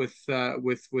helped you with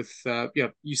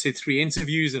you said 3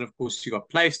 interviews, and of course you got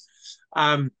placed.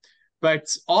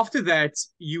 But after that,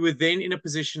 you were then in a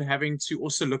position having to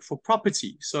also look for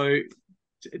property. So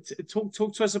talk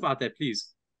to us about that,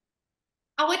 please.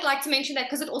 I would like to mention that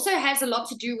because it also has a lot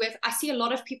to do with, I see a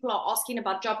lot of people are asking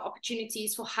about job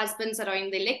opportunities for husbands that are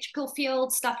in the electrical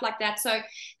field, stuff like that. So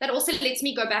that also lets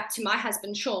me go back to my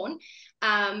husband, Sean,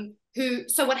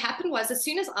 so what happened was, as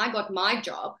soon as I got my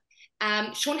job,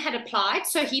 Sean had applied.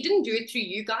 So he didn't do it through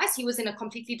you guys. He was in a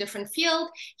completely different field.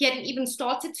 He hadn't even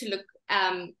started to look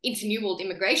into New World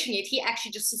immigration yet. He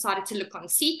actually just decided to look on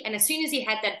Seek. And as soon as he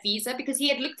had that visa, because he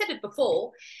had looked at it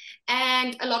before,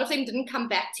 and a lot of them didn't come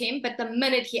back to him, but the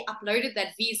minute he uploaded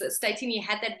that visa stating he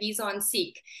had that visa on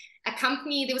Seek, a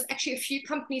company, there was actually a few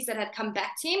companies that had come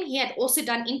back to him. He had also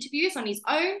done interviews on his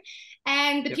own.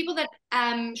 And the people that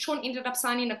Sean ended up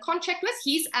signing a contract with,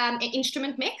 he's an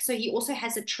instrument mech, so he also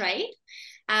has a trade.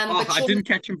 But Sean, I didn't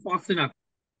catch him fast enough.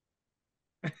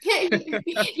 It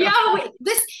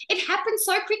happened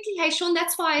so quickly. Hey, Sean,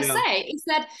 that's why I say is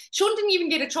that Sean didn't even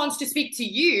get a chance to speak to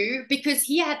you because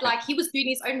he was doing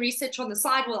his own research on the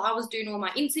side while I was doing all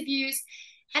my interviews.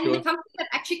 And the company that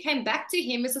actually came back to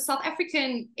him is South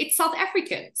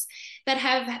Africans that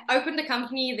have opened a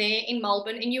company there in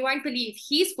Melbourne. And you won't believe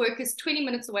his work is 20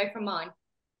 minutes away from mine.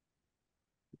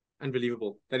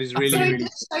 Unbelievable. That is really, so really... it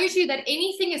just shows you that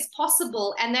anything is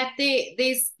possible and that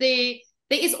there's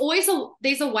always a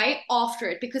way after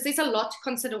it, because there's a lot to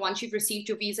consider once you've received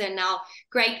your visa. And now,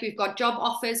 great, we've got job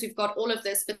offers, we've got all of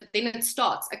this, but then it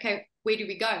starts. Okay, where do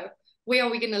we go? Where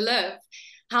are we going to live?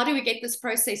 How do we get this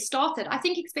process started? I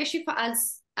think especially for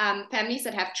us families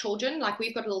that have children, like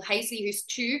we've got little Hazley who's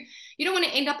 2, you don't want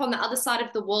to end up on the other side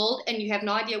of the world and you have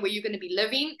no idea where you're going to be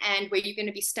living and where you're going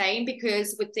to be staying,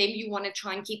 because with them you want to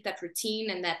try and keep that routine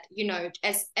and that, you know,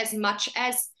 as much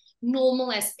as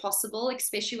normal as possible,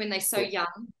 especially when they're so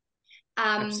young.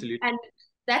 Absolutely. And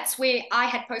that's where I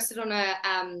had posted on a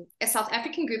South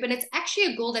African group, and it's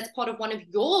actually a girl that's part of one of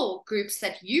your groups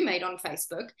that you made on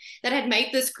Facebook that had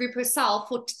made this group herself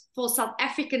for South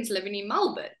Africans living in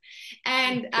Melbourne.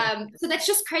 And so that's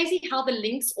just crazy how the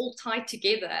links all tie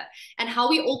together and how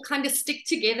we all kind of stick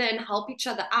together and help each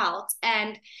other out.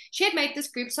 And she had made this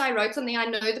group, so I wrote something. I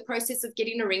know the process of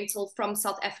getting a rental from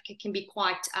South Africa can be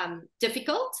quite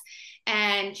difficult,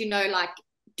 and you know, like,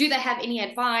 do they have any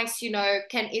advice? You know,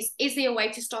 is there a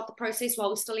way to start the process while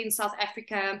we're still in South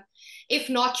Africa? If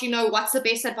not, you know, what's the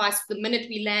best advice the minute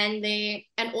we land there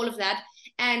and all of that?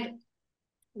 And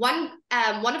one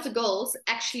of the girls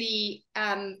actually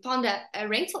found a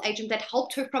rental agent that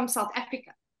helped her from South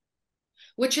Africa,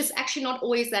 which is actually not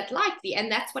always that likely. And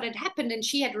that's what had happened. And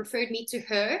she had referred me to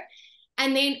her.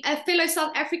 And then a fellow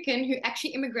South African who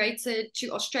actually immigrated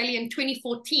to Australia in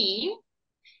 2014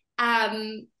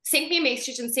 sent me a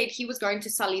message and said he was going to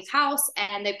sell his house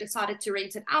and they've decided to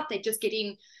rent it out. They're just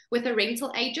getting with a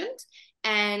rental agent,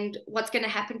 and what's going to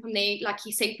happen from there, like,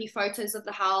 he sent me photos of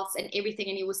the house and everything,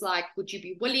 and he was like, would you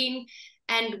be willing?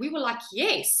 And we were like,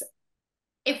 yes,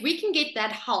 if we can get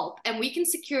that help and we can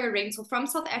secure a rental from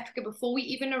South Africa before we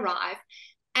even arrive.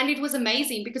 And it was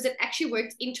amazing because it actually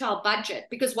worked into our budget,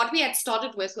 because what we had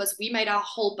started with was we made our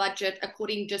whole budget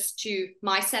according just to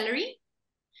my salary,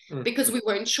 because we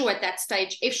weren't sure at that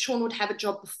stage if Sean would have a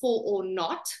job before or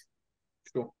not.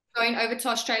 Sure. Going over to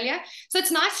Australia. So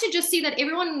it's nice to just see that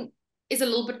everyone is a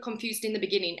little bit confused in the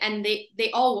beginning, and there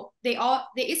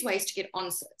is ways to get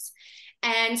answers.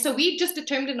 And so we just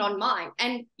determined on mine,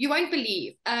 and you won't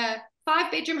believe, a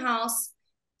 5-bedroom house,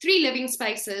 3 living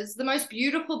spaces, the most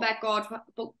beautiful back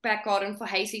garden for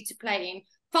Hazley to play in,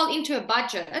 fell into a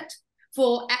budget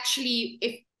for actually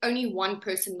if only one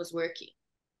person was working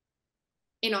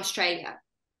in Australia.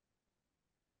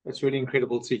 That's really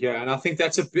incredible to hear, and I think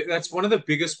that's one of the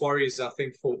biggest worries, I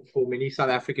think, for many South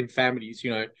African families.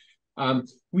 You know,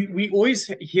 we always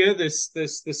hear this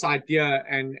idea,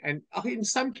 and in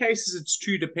some cases it's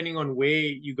true depending on where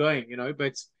you're going. You know,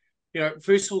 but you know,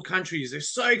 first world countries, they're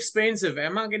so expensive.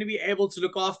 Am I going to be able to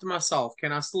look after myself?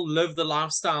 Can I still live the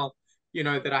lifestyle, you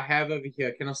know, that I have over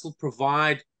here? Can I still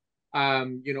provide,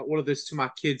 you know, all of this to my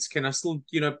kids? Can I still,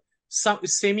 you know,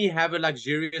 semi have a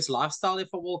luxurious lifestyle, if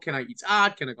I will? Can I eat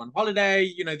out? Can I go on holiday?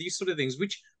 You know, these sort of things,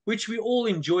 which we all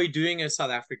enjoy doing as South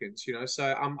Africans, you know. So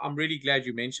I'm really glad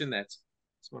you mentioned that.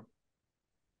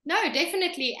 No,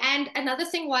 definitely. And another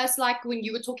thing was, like, when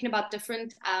you were talking about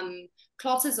different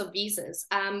classes of visas,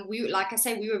 like I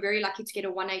say, we were very lucky to get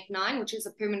a 189, which is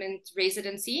a permanent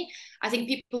residency. I think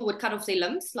people would cut off their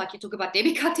limbs, like you talk about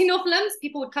Debbie cutting off limbs.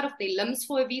 People would cut off their limbs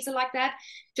for a visa like that,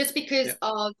 just because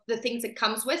of the things it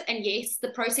comes with. And yes, the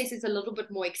process is a little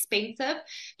bit more expensive,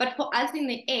 but for us in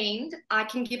the end, I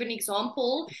can give an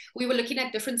example. We were looking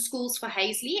at different schools for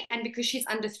Hazley, and because she's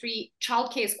under 3,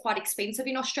 childcare is quite expensive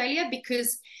in Australia,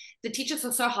 because the teachers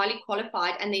are so highly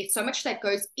qualified and there's so much that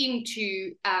goes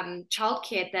into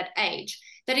childcare at that age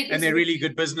that and they're really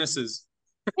good businesses.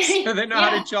 So they know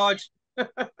how to charge.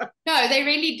 No, they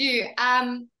really do.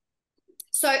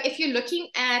 So if you're looking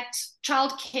at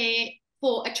childcare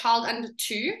for a child under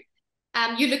 2,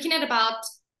 you're looking at about,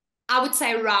 I would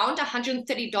say, around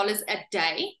 $130 a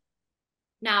day.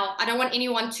 Now, I don't want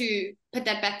anyone to put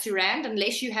that back to rand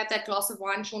unless you have that glass of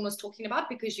wine Sean was talking about,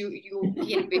 because you'll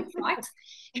be in a big fight.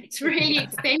 It's really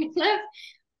expensive.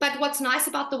 But what's nice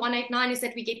about the 189 is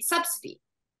that we get subsidy.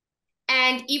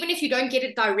 And even if you don't get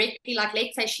it directly, like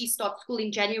let's say she starts school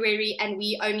in January and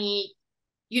we only,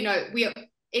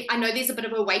 I know there's a bit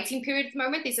of a waiting period at the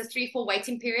moment. There's a 3-4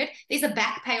 waiting period. There's a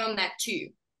back pay on that too.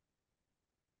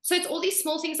 So it's all these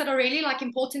small things that are really like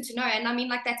important to know. And I mean,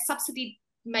 like that subsidy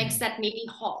makes that maybe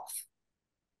half.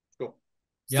 Sure.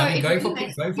 Yeah, So I mean, it going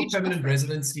really for huge permanent difference.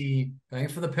 residency, going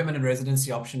for the permanent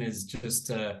residency option is just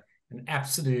an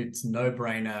absolute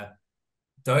no-brainer.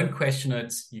 Don't question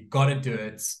it. You've got to do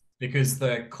it because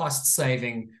the cost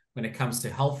saving when it comes to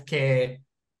healthcare,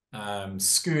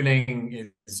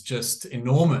 schooling is just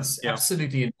enormous, Yeah.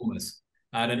 absolutely enormous.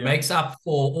 And it Yeah. makes up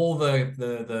for all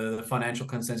the financial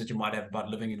concerns that you might have about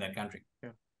living in that country.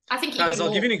 Yeah. I think Guys, even I'll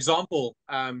more. give you an example.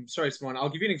 Sorry, Simone. I'll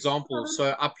give you an example.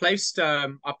 So I placed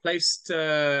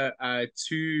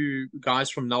two guys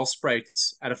from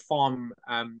Nelspruit at a farm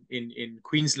in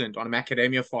Queensland on a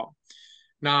macadamia farm.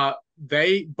 Now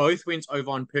they both went over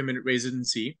on permanent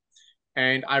residency,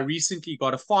 and I recently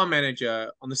got a farm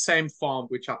manager on the same farm,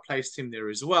 which I placed him there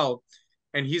as well,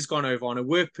 and he's gone over on a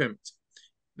work permit.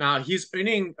 Now he's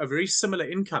earning a very similar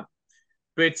income,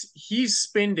 but he's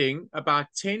spending about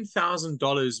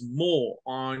 $10,000 more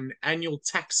on annual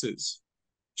taxes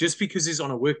just because he's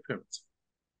on a work permit.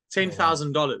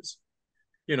 $10,000.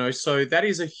 So that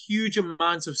is a huge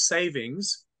amount of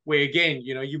savings where, again,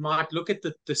 you might look at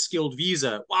the skilled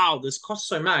visa. Wow, this costs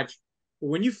so much. But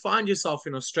when you find yourself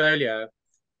in Australia,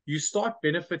 you start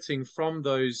benefiting from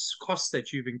those costs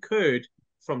that you've incurred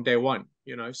from day one,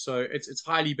 so it's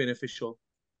highly beneficial.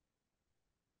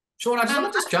 Sean, I just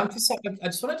want to just jump to some. I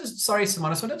just want to just sorry, Simon.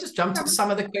 I just want to just jump to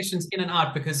some of the questions in and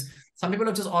out because some people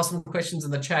have just asked some questions in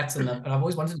the chat, and I've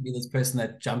always wanted to be this person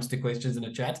that jumps to questions in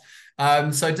the chat.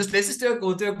 So let's just do it.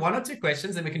 We'll do 1 or 2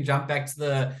 questions, then we can jump back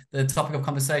to the topic of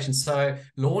conversation. So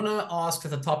Lorna asked at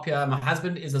the top here, my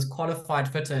husband is a qualified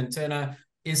fitter and turner.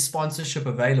 Is sponsorship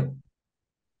available?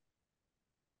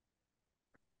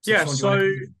 So Yeah.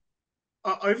 Sean,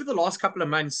 Over the last couple of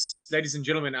months, ladies and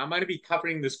gentlemen, I'm going to be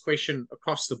covering this question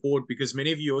across the board because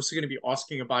many of you are also going to be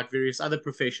asking about various other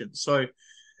professions. So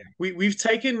we've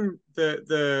taken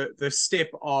the step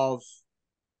of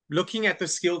looking at the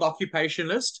skilled occupation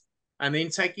list and then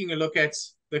taking a look at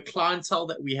the clientele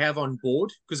that we have on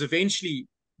board, because eventually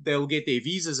they'll get their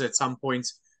visas at some point.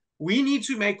 We need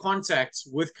to make contact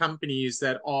with companies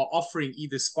that are offering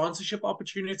either sponsorship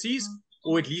opportunities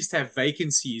or at least have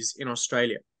vacancies in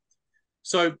Australia.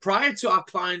 So prior to our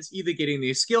clients either getting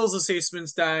their skills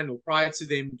assessments done or prior to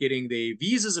them getting their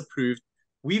visas approved,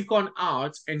 we've gone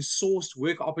out and sourced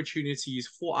work opportunities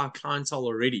for our clientele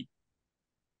already.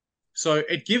 So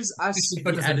it gives us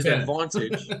the added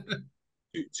advantage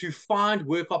to find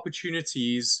work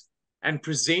opportunities and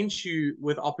present you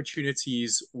with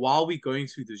opportunities while we're going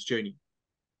through this journey.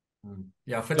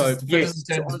 Yeah, so yes,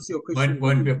 to answer your question,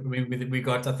 won't be, we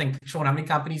got, I think, Sean, how many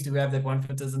companies do we have that want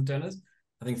fitters and turners?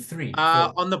 I think 3, 4.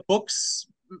 On the books,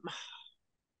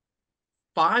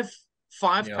 5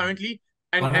 currently,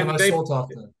 and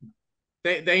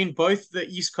they're in both the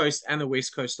East Coast and the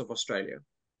West Coast of Australia.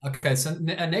 Okay, so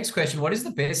next question: what is the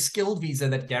best skilled visa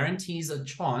that guarantees a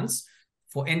chance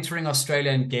for entering Australia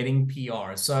and getting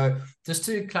PR? So just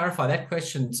to clarify that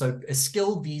question, so a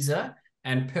skilled visa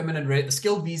and permanent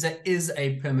skilled visa is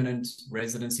a permanent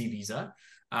residency visa.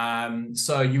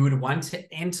 So you would want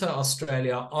to enter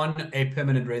Australia on a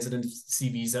permanent residency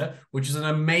visa, which is an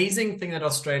amazing thing that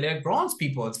Australia grants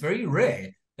people. It's very rare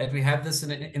that we have this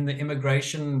in the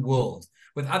immigration world.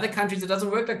 With other countries, it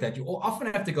doesn't work like that. You often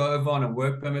have to go over on a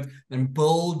work permit and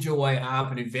build your way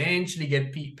up and eventually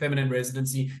get permanent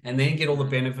residency and then get all the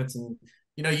benefits. And,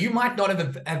 you might not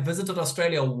have visited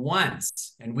Australia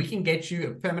once, and we can get you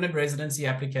a permanent residency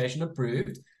application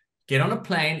approved. Get on a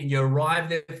plane and you arrive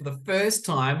there for the first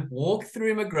time, walk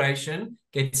through immigration,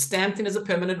 get stamped in as a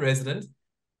permanent resident.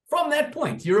 From that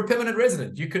point, you're a permanent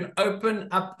resident. You can open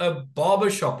up a barber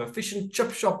shop, a fish and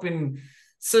chip shop in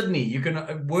Sydney. You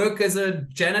can work as a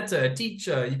janitor, a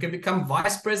teacher. You can become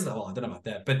vice president. Oh, I don't know about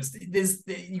that, but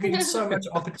you can get so much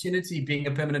opportunity being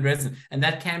a permanent resident, and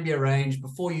that can be arranged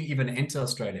before you even enter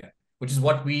Australia, which is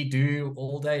what we do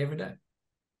all day, every day.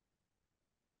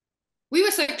 We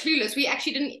were so clueless. We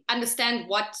actually didn't understand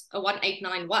what a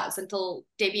 189 was until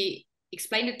Debbie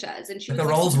explained it to us, and she was the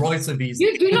Rolls Royce of visa.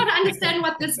 You do not understand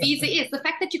what this visa is. The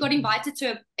fact that you got invited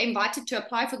to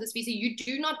apply for this visa, you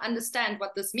do not understand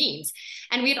what this means.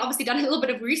 And we had obviously done a little bit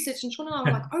of research, and Sean and I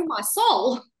were like, "Oh my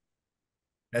soul!"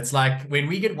 It's like when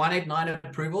we get 189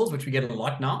 approvals, which we get a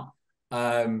lot now.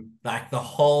 Like the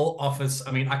whole office.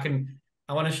 I mean, I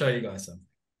want to show you guys something.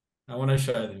 I want to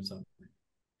show them something.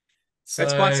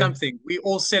 That's quite So something. We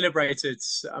all celebrate it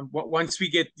once we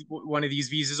get one of these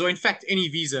visas, or in fact, any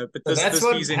visa, but So that's this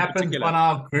what visa in happens particular. on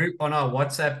our group, on our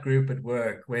WhatsApp group at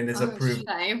work when there's Oh, approval.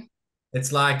 shame.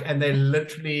 It's like, and they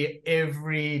literally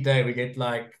every day we get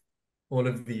like all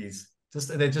of these.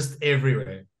 They're just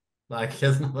everywhere. Like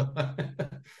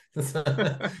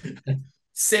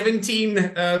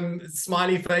 17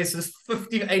 smiley faces,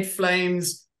 58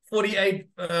 flames, 48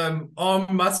 arm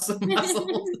muscles.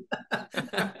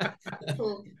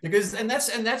 Cool. Because and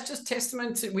that's just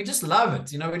testament to, we just love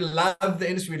it. We love the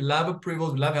industry, we love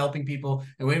approvals, we love helping people.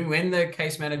 And when the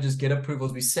case managers get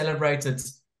approvals, we celebrate it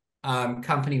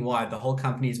company wide. The whole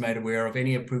company is made aware of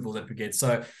any approval that we get.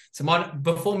 So Simon,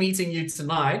 before meeting you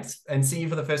tonight and seeing you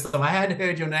for the first time, I had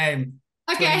heard your name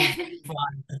Okay. 25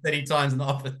 to 30 times in the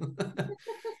office.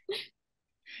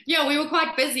 Yeah, we were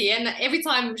quite busy, and every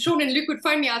time Sean and Luke would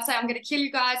phone me, I'd say, "I'm going to kill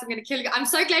you guys. I'm going to kill you. I'm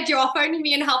so glad you are phoning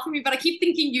me and helping me, but I keep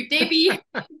thinking you, Debbie."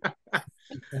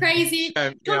 Crazy.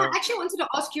 Sean, Yeah. I actually wanted to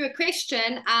ask you a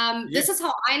question. This is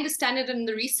how I understand it in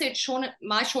the research Sean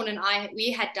and I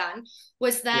we had done,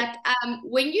 was that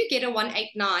when you get a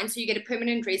 189, so you get a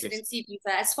permanent residency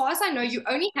visa, as far as I know, you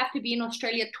only have to be in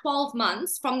Australia 12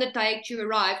 months from the date you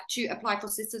arrive to apply for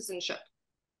citizenship.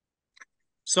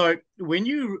 So when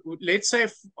you, let's say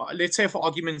for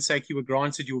argument's sake, you were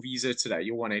granted your visa today,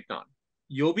 your 189,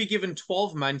 you'll be given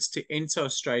 12 months to enter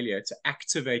Australia to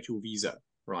activate your visa,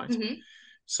 right? Mm-hmm.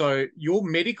 So your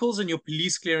medicals and your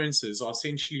police clearances are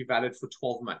essentially valid for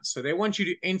 12 months. So they want you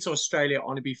to enter Australia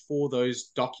on or before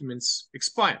those documents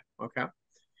expire, okay?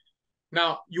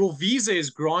 Now, your visa is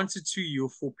granted to you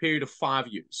for a period of 5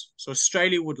 years. So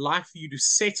Australia would like for you to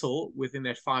settle within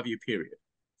that 5-year period.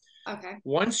 Okay.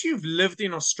 Once you've lived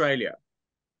in Australia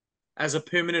as a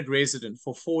permanent resident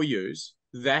for 4 years,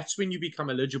 that's when you become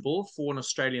eligible for an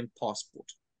Australian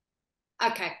passport.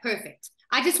 Okay, perfect.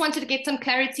 I just wanted to get some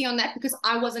clarity on that because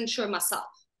I wasn't sure myself.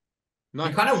 No,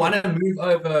 you kind of want to move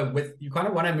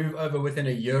over within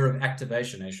a year of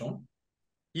activation, eh, Sean?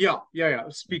 Yeah.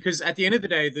 Because at the end of the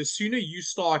day, the sooner you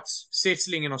start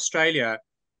settling in Australia,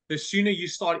 the sooner you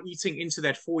start eating into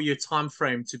that 4-year time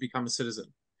frame to become a citizen.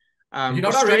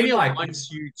 Australia wants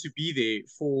you to be there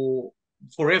for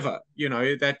forever.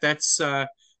 That's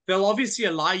they'll obviously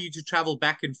allow you to travel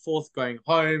back and forth, going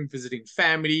home, visiting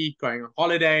family, going on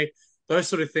holiday, those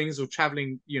sort of things, or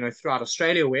traveling, throughout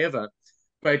Australia or wherever.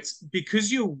 But because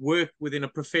you work within a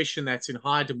profession that's in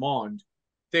high demand,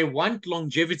 they want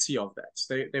longevity of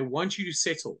that. They want you to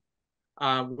settle.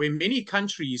 Where many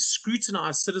countries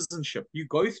scrutinize citizenship, you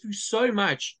go through so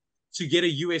much to get a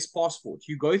US passport.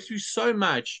 You go through so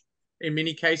much in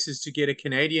many cases to get a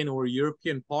Canadian or a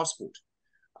European passport.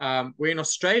 Where in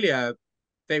Australia,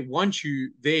 they want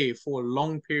you there for a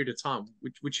long period of time,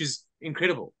 which is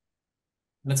incredible.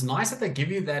 And it's nice that they give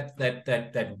you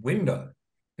that window,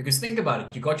 because think about it.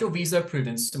 You got your visa approved,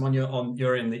 and Simon,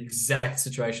 you're in the exact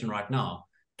situation right now.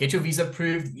 Get your visa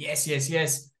approved. Yes.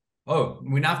 Oh,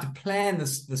 we now have to plan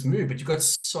this move, but you've got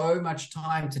so much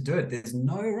time to do it. There's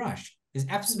no rush. There's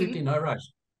absolutely no rush.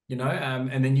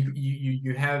 And then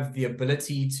you have the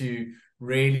ability to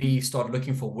really start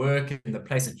looking for work in the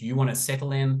place that you want to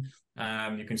settle in.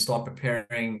 You can start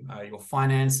preparing your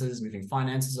finances, moving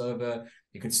finances over.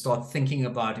 You can start thinking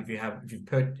about if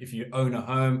you own a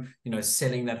home,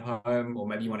 selling that home, or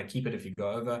maybe you want to keep it if you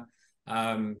go over.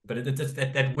 But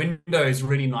that window is a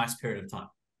really nice period of time.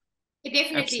 It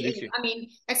definitely is. I mean,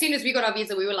 as soon as we got our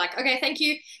visa, we were like, okay, thank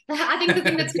you. I think the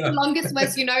thing that took the longest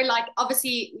was, like,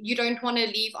 obviously you don't want to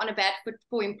leave on a bad foot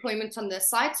for employment on this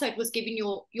site. So it was giving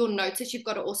your notice. You've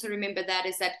got to also remember that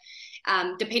is that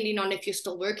depending on if you're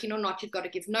still working or not, you've got to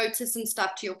give notice and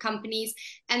stuff to your companies.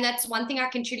 And that's one thing I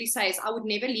can truly say is I would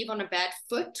never leave on a bad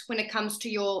foot when it comes to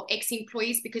your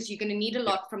ex-employees, because you're going to need a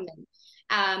lot from them.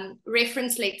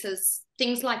 Reference letters,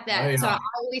 things like that. So I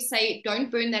always say,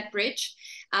 don't burn that bridge.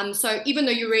 So even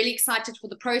though you're really excited for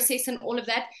the process and all of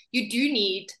that, you do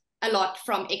need a lot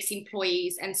from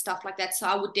ex-employees and stuff like that. So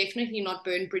I would definitely not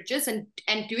burn bridges and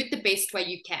do it the best way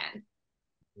you can.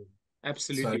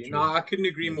 Absolutely. No, I couldn't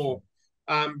agree more.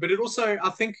 But it also, I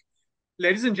think,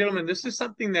 ladies and gentlemen, this is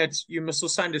something that you must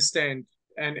also understand,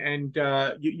 and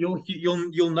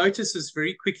you'll notice this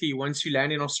very quickly once you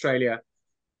land in Australia,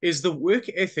 is the work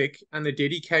ethic and the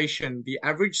dedication the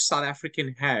average South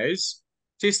African has.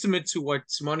 Testament to what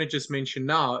Simona just mentioned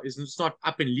now is it's not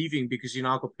up and leaving because you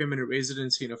now got permanent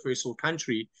residency in a first world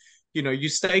country. You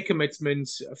stay commitment,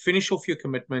 finish off your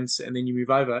commitments, and then you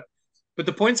move over. But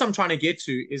the points I'm trying to get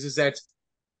to is that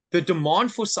the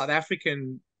demand for South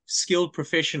African skilled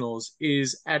professionals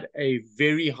is at a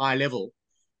very high level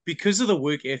because of the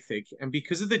work ethic and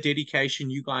because of the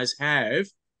dedication you guys have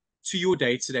to your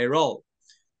day-to-day role.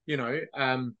 You know,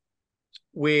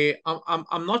 where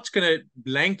I'm not going to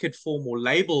blanket form or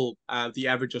label the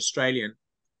average Australian,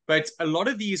 but a lot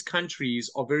of these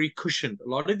countries are very cushioned. A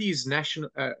lot of these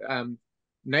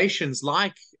nations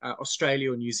like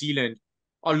Australia or New Zealand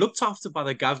are looked after by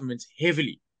the government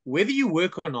heavily. Whether you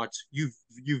work or not,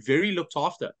 you're very looked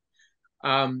after.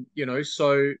 You know,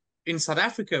 so in South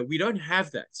Africa, we don't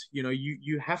have that. You know,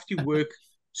 you have to work,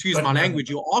 excuse my language,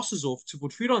 your asses off to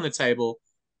put food on the table.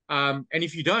 And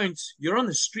if you don't, you're on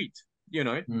the street, you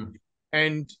know.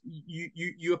 And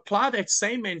you apply that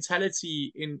same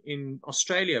mentality in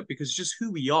Australia because it's just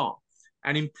who we are.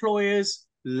 And employers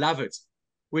love it,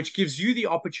 which gives you the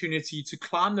opportunity to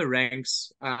climb the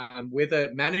ranks,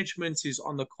 whether management is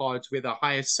on the cards, whether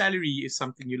higher salary is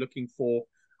something you're looking for,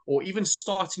 or even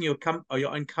starting your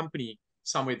own company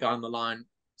somewhere down the line.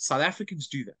 South Africans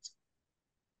do that.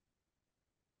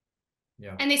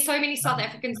 Yeah. And there's so many South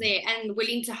Africans there and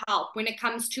willing to help when it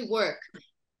comes to work,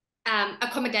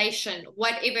 accommodation,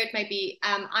 whatever it may be.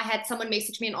 I had someone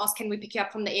message me and ask, can we pick you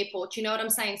up from the airport? You know what I'm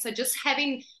saying? So just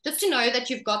to know that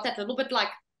you've got that little bit like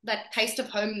that taste of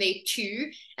home there too,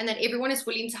 and that everyone is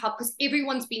willing to help because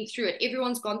everyone's been through it.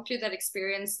 Everyone's gone through that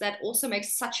experience. That also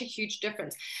makes such a huge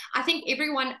difference. I think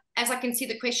everyone, as I can see,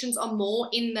 the questions are more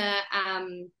in the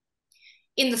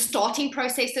starting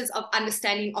processes of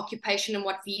understanding occupation and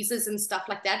what visas and stuff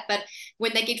like that. But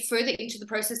when they get further into the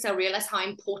process, they'll realize how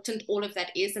important all of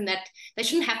that is and that they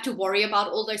shouldn't have to worry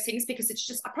about all those things because it's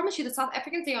just, I promise you, the South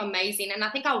Africans, they are amazing. And I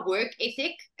think our work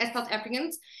ethic as South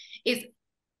Africans is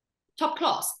top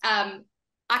class. I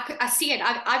see it.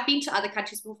 I've been to other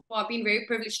countries before. I've been very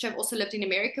privileged to have also lived in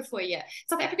America for a year.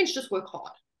 South Africans just work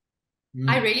hard.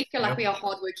 I really feel like we are a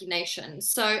hardworking nation.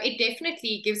 So it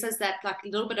definitely gives us that like a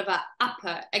little bit of a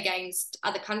upper against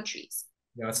other countries.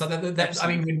 Yeah. So that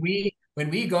I mean, when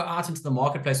we go out into the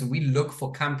marketplace and we look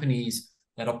for companies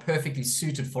that are perfectly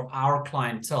suited for our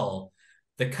clientele,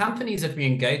 the companies that we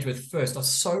engage with first are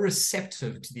so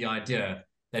receptive to the idea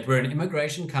that we're an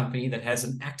immigration company that has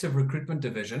an active recruitment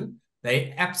division.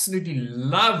 They absolutely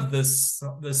love this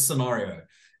scenario.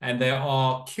 And they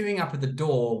are queuing up at the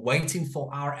door, waiting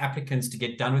for our applicants to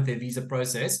get done with their visa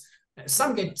process.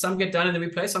 Some get done and then we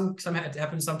play. Some it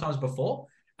happens sometimes before.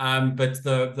 But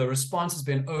the response has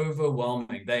been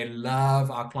overwhelming. They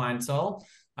love our clientele,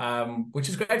 which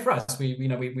is great for us. We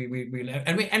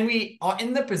are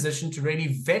in the position to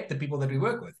really vet the people that we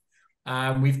work with.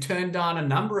 We've turned down a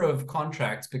number of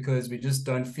contracts because we just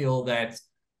don't feel that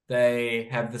they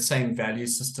have the same value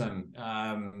system.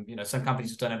 Some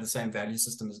companies don't have the same value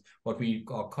system as what we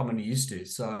are commonly used to.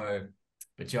 So,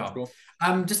 but yeah. Cool.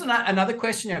 Just another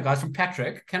question here, guys, from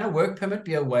Patrick. Can a work permit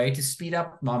be a way to speed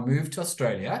up my move to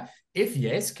Australia? If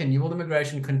yes, can New World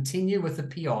Immigration continue with the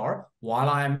PR while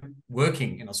I'm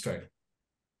working in Australia?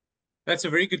 That's a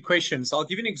very good question. So I'll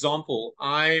give you an example.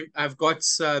 I've got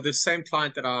the same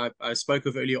client that I spoke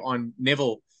of earlier on,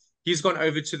 Neville. He's gone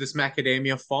over to this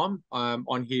macadamia farm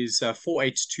on his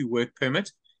 482 work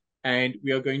permit, and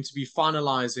we are going to be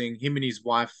finalizing him and his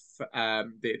wife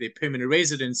their permanent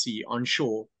residency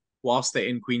onshore whilst they're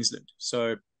in Queensland.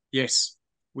 So yes,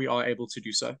 we are able to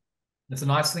do so. That's the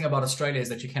nice thing about Australia is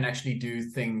that you can actually do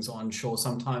things onshore.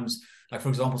 Sometimes, like for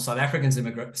example, South Africa's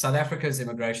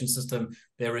immigration system,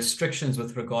 there are restrictions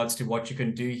with regards to what you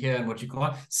can do here and what you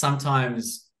can't.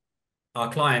 Sometimes our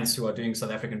clients who are doing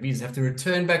South African visas have to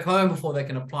return back home before they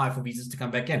can apply for visas to come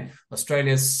back in.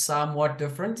 Australia is somewhat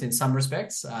different in some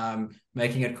respects,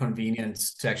 making it convenient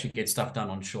to actually get stuff done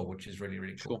onshore, which is really,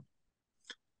 really cool. Sure.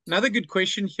 Another good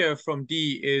question here from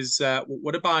D is,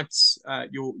 what about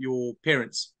your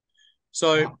parents?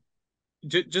 So wow.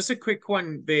 Just a quick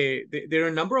one there. There are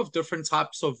a number of different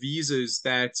types of visas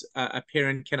that a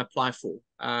parent can apply for.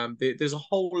 There's a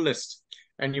whole list.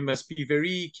 And you must be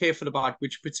very careful about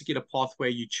which particular pathway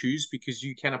you choose because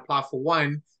you can apply for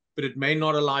one, but it may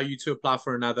not allow you to apply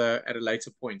for another at a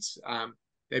later point.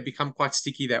 They become quite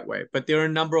sticky that way. But there are a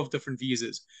number of different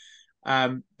visas.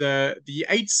 The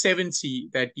 870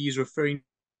 that he is referring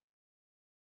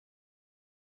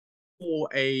for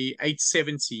a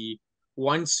 870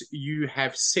 once you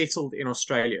have settled in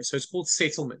Australia. So it's called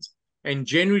settlement. And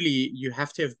generally, you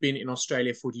have to have been in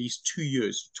Australia for at least 2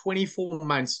 years, 24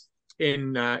 months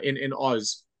in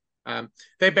Oz.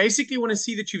 They basically want to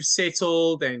see that you've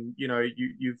settled and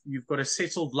you've got a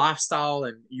settled lifestyle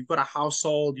and you've got a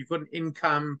household, you've got an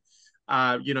income,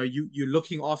 you're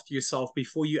looking after yourself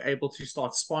before you're able to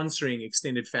start sponsoring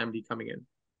extended family coming in.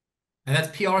 And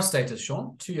that's PR status,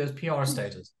 Sean. 2 years PR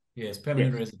status. Yes,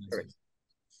 permanent residency. Correct.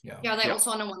 Yeah, they're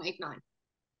also on a 189.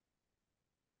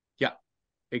 Yeah,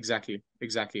 exactly. I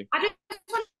just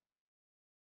want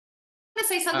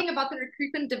say something about the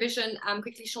recruitment division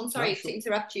quickly, Sean. Sorry sure. to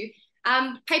interrupt you.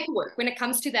 Paperwork, when it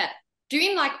comes to that,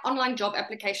 doing like online job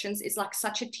applications is like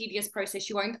such a tedious process.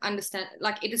 You won't understand,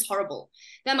 like it is horrible.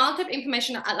 The amount of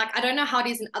information, like I don't know how it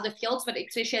is in other fields, but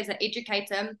especially as an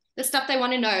educator, the stuff they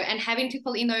want to know and having to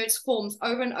fill in those forms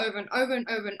over and over and over and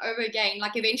over and over again,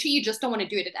 like eventually you just don't want to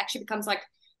do it. It actually becomes like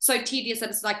so tedious that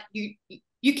it's like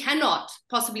you cannot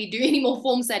possibly do any more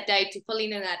forms that day to fill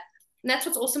in and that. And that's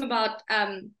what's awesome about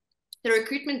the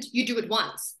recruitment. You do it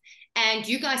once and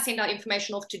you guys send out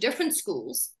information off to different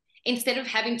schools instead of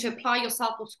having to apply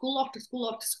yourself for school after school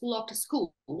after school after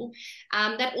school.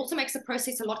 That also makes the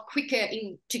process a lot quicker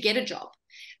to get a job.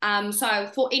 So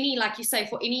for any, like you say,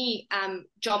 for any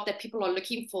job that people are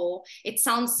looking for, it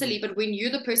sounds silly, but when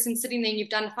you're the person sitting there and you've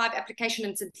done 5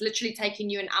 applications, it's literally taking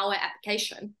you an hour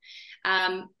application.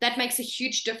 That makes a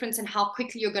huge difference in how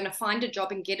quickly you're going to find a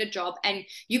job and get a job. And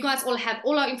you guys all have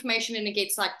all our information and it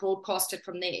gets like broadcasted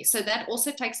from there. So that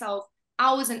also takes out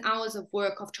hours and hours of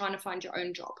work of trying to find your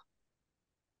own job.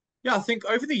 Yeah, I think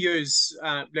over the years,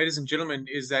 ladies and gentlemen,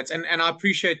 is that, and I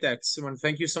appreciate that, Simon.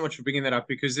 Thank you so much for bringing that up,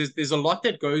 because there's a lot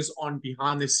that goes on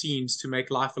behind the scenes to make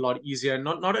life a lot easier,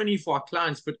 not only for our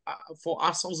clients, but for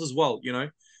ourselves as well, you know.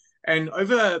 And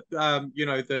over, you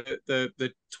know,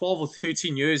 the 12 or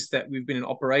 13 years that we've been in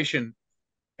operation,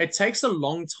 it takes a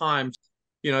long time.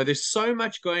 You know, there's so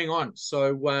much going on.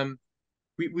 So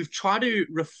we've tried to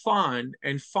refine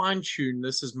and fine tune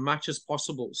this as much as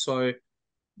possible. So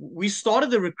we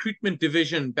started the recruitment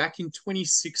division back in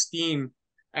 2016,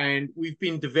 and we've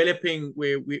been developing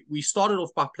where we started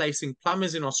off by placing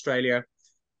plumbers in Australia,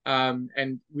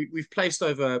 and we've placed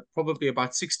over probably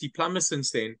about 60 plumbers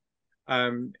since then.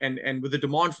 And with the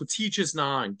demand for teachers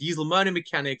now and diesel motor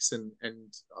mechanics and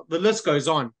the list goes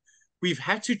on, we've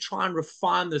had to try and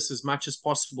refine this as much as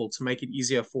possible to make it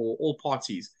easier for all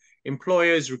parties,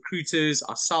 employers, recruiters,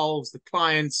 ourselves, the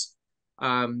clients. You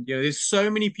know, there's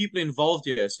so many people involved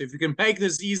here. So if you can make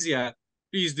this easier,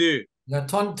 please do. Now,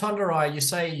 Tonderai, you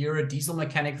say you're a diesel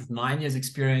mechanic with 9 years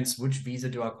experience. Which visa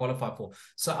do I qualify for?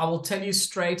 So I will tell you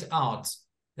straight out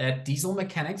that diesel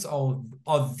mechanics are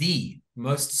the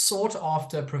most sought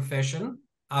after profession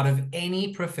out of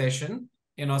any profession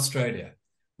in Australia.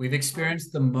 We've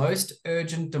experienced the most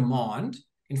urgent demand.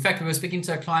 In fact, we were speaking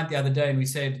to a client the other day and we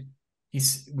said,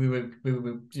 we were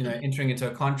you know, entering into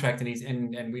a contract,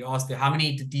 and we asked him, how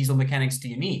many diesel mechanics do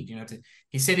you need? You know,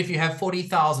 he said, if you have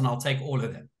 40,000, I'll take all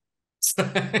of them. So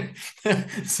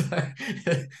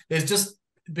there's just,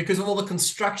 because of all the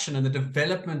construction and the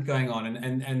development going on,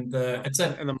 and it's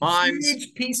the mines,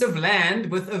 huge piece of land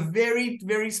with a very,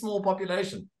 very small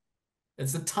population.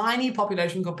 It's a tiny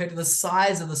population compared to the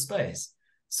size of the space.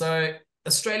 So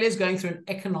Australia is going through an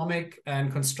economic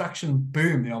and construction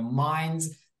boom. There are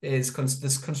mines. This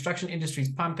construction industry is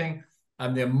pumping.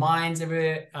 There are mines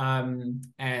everywhere, and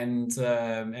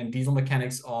diesel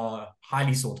mechanics are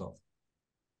highly sought of.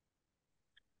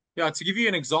 Yeah, to give you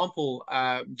an example,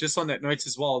 just on that note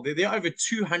as well, there are over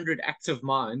 200 active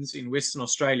mines in Western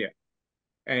Australia,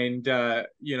 and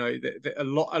you know, a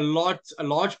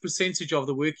large percentage of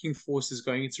the working force is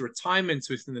going into retirement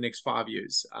within the next 5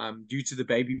 years, due to the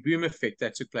baby boom effect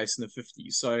that took place in the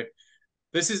 50s. So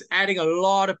this is adding a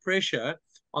lot of pressure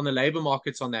on the labor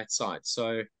markets on that side.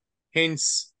 So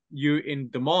hence you're in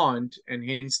demand, and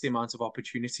hence the amount of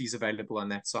opportunities available on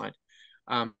that side.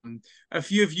 A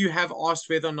few of you have asked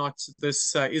whether or not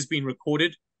this is being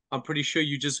recorded. I'm pretty sure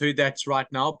you just heard that right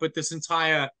now, but this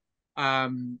entire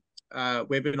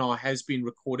webinar has been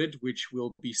recorded, which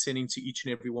we'll be sending to each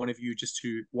and every one of you just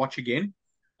to watch again.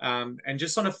 And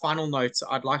just on a final note,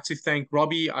 I'd like to thank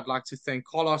Robbie, I'd like to thank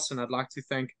Carlos, and I'd like to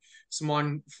thank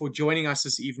Simon for joining us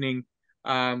this evening.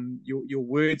 Your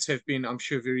words have been, I'm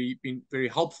sure, been very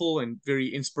helpful and very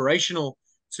inspirational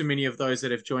to many of those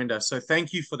that have joined us. So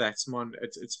thank you for that, Simon.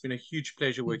 It's been a huge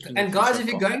pleasure working with you. And guys, if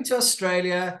you're going to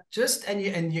Australia,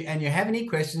 and you have any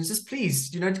questions, just please,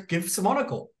 give Simon a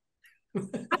call. I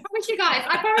promise you guys,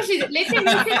 let me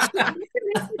message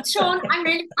Sean.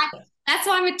 That's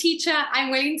why I'm a teacher. I'm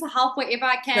willing to help wherever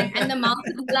I can. And the amount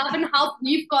of love and help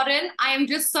you've gotten, I am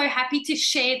just so happy to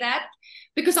share that,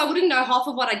 because I wouldn't know half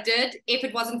of what I did if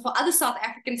it wasn't for other South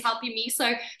Africans helping me.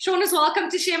 So Sean is welcome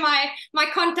to share my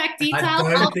contact details.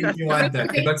 I don't think you want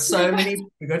that. We've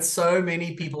got so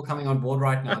many people coming on board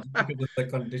right now because of the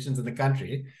conditions in the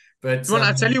country. But well,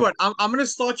 I tell you what, I'm going to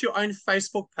start your own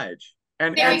Facebook page.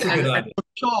 And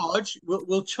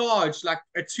we'll charge like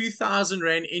a 2,000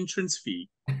 Rand entrance fee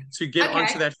to get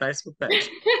onto that Facebook page.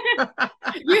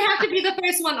 You have to be the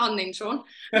first one on then, Sean.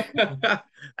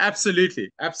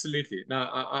 Absolutely. No,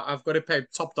 I've got to pay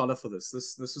top dollar for this.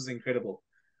 This was incredible.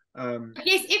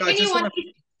 Yes, if I just anyone want to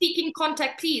is seeking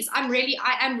contact, please. I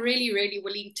am really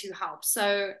willing to help.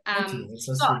 So Thank you. That's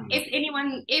so so sweet.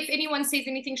 if anyone says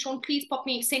anything, Sean, please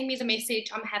send me the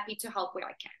message. I'm happy to help where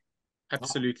I can.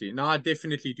 absolutely. No, I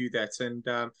definitely do that. And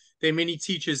there are many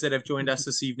teachers that have joined us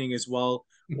this evening as well,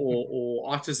 or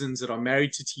artisans that are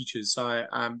married to teachers. So,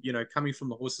 coming from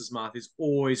the horse's mouth is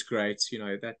always great.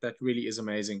 That really is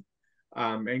amazing.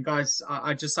 And guys,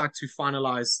 I just like to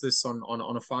finalize this on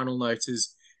a final note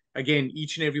is, again,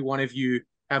 each and every one of you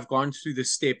have gone through the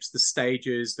steps, the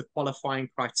stages, the qualifying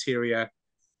criteria.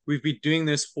 We've been doing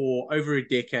this for over a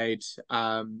decade,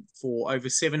 for over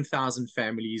 7,000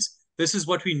 families. This is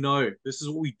what we know. This is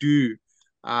what we do.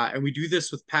 And we do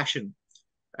this with passion.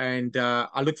 And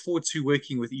I look forward to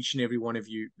working with each and every one of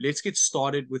you. Let's get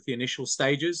started with the initial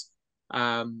stages.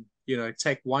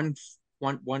 Take one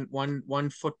foot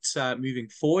moving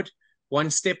forward, one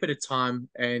step at a time,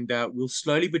 and we'll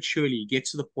slowly but surely get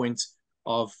to the point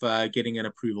of getting an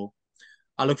approval.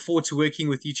 I look forward to working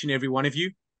with each and every one of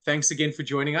you. Thanks again for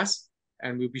joining us,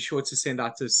 and we'll be sure to send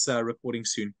out this recording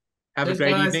soon. Have a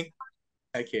great evening.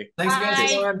 Take care. Thanks Bye. again,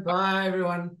 everyone. Bye,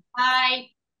 everyone. Bye.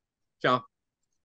 Ciao.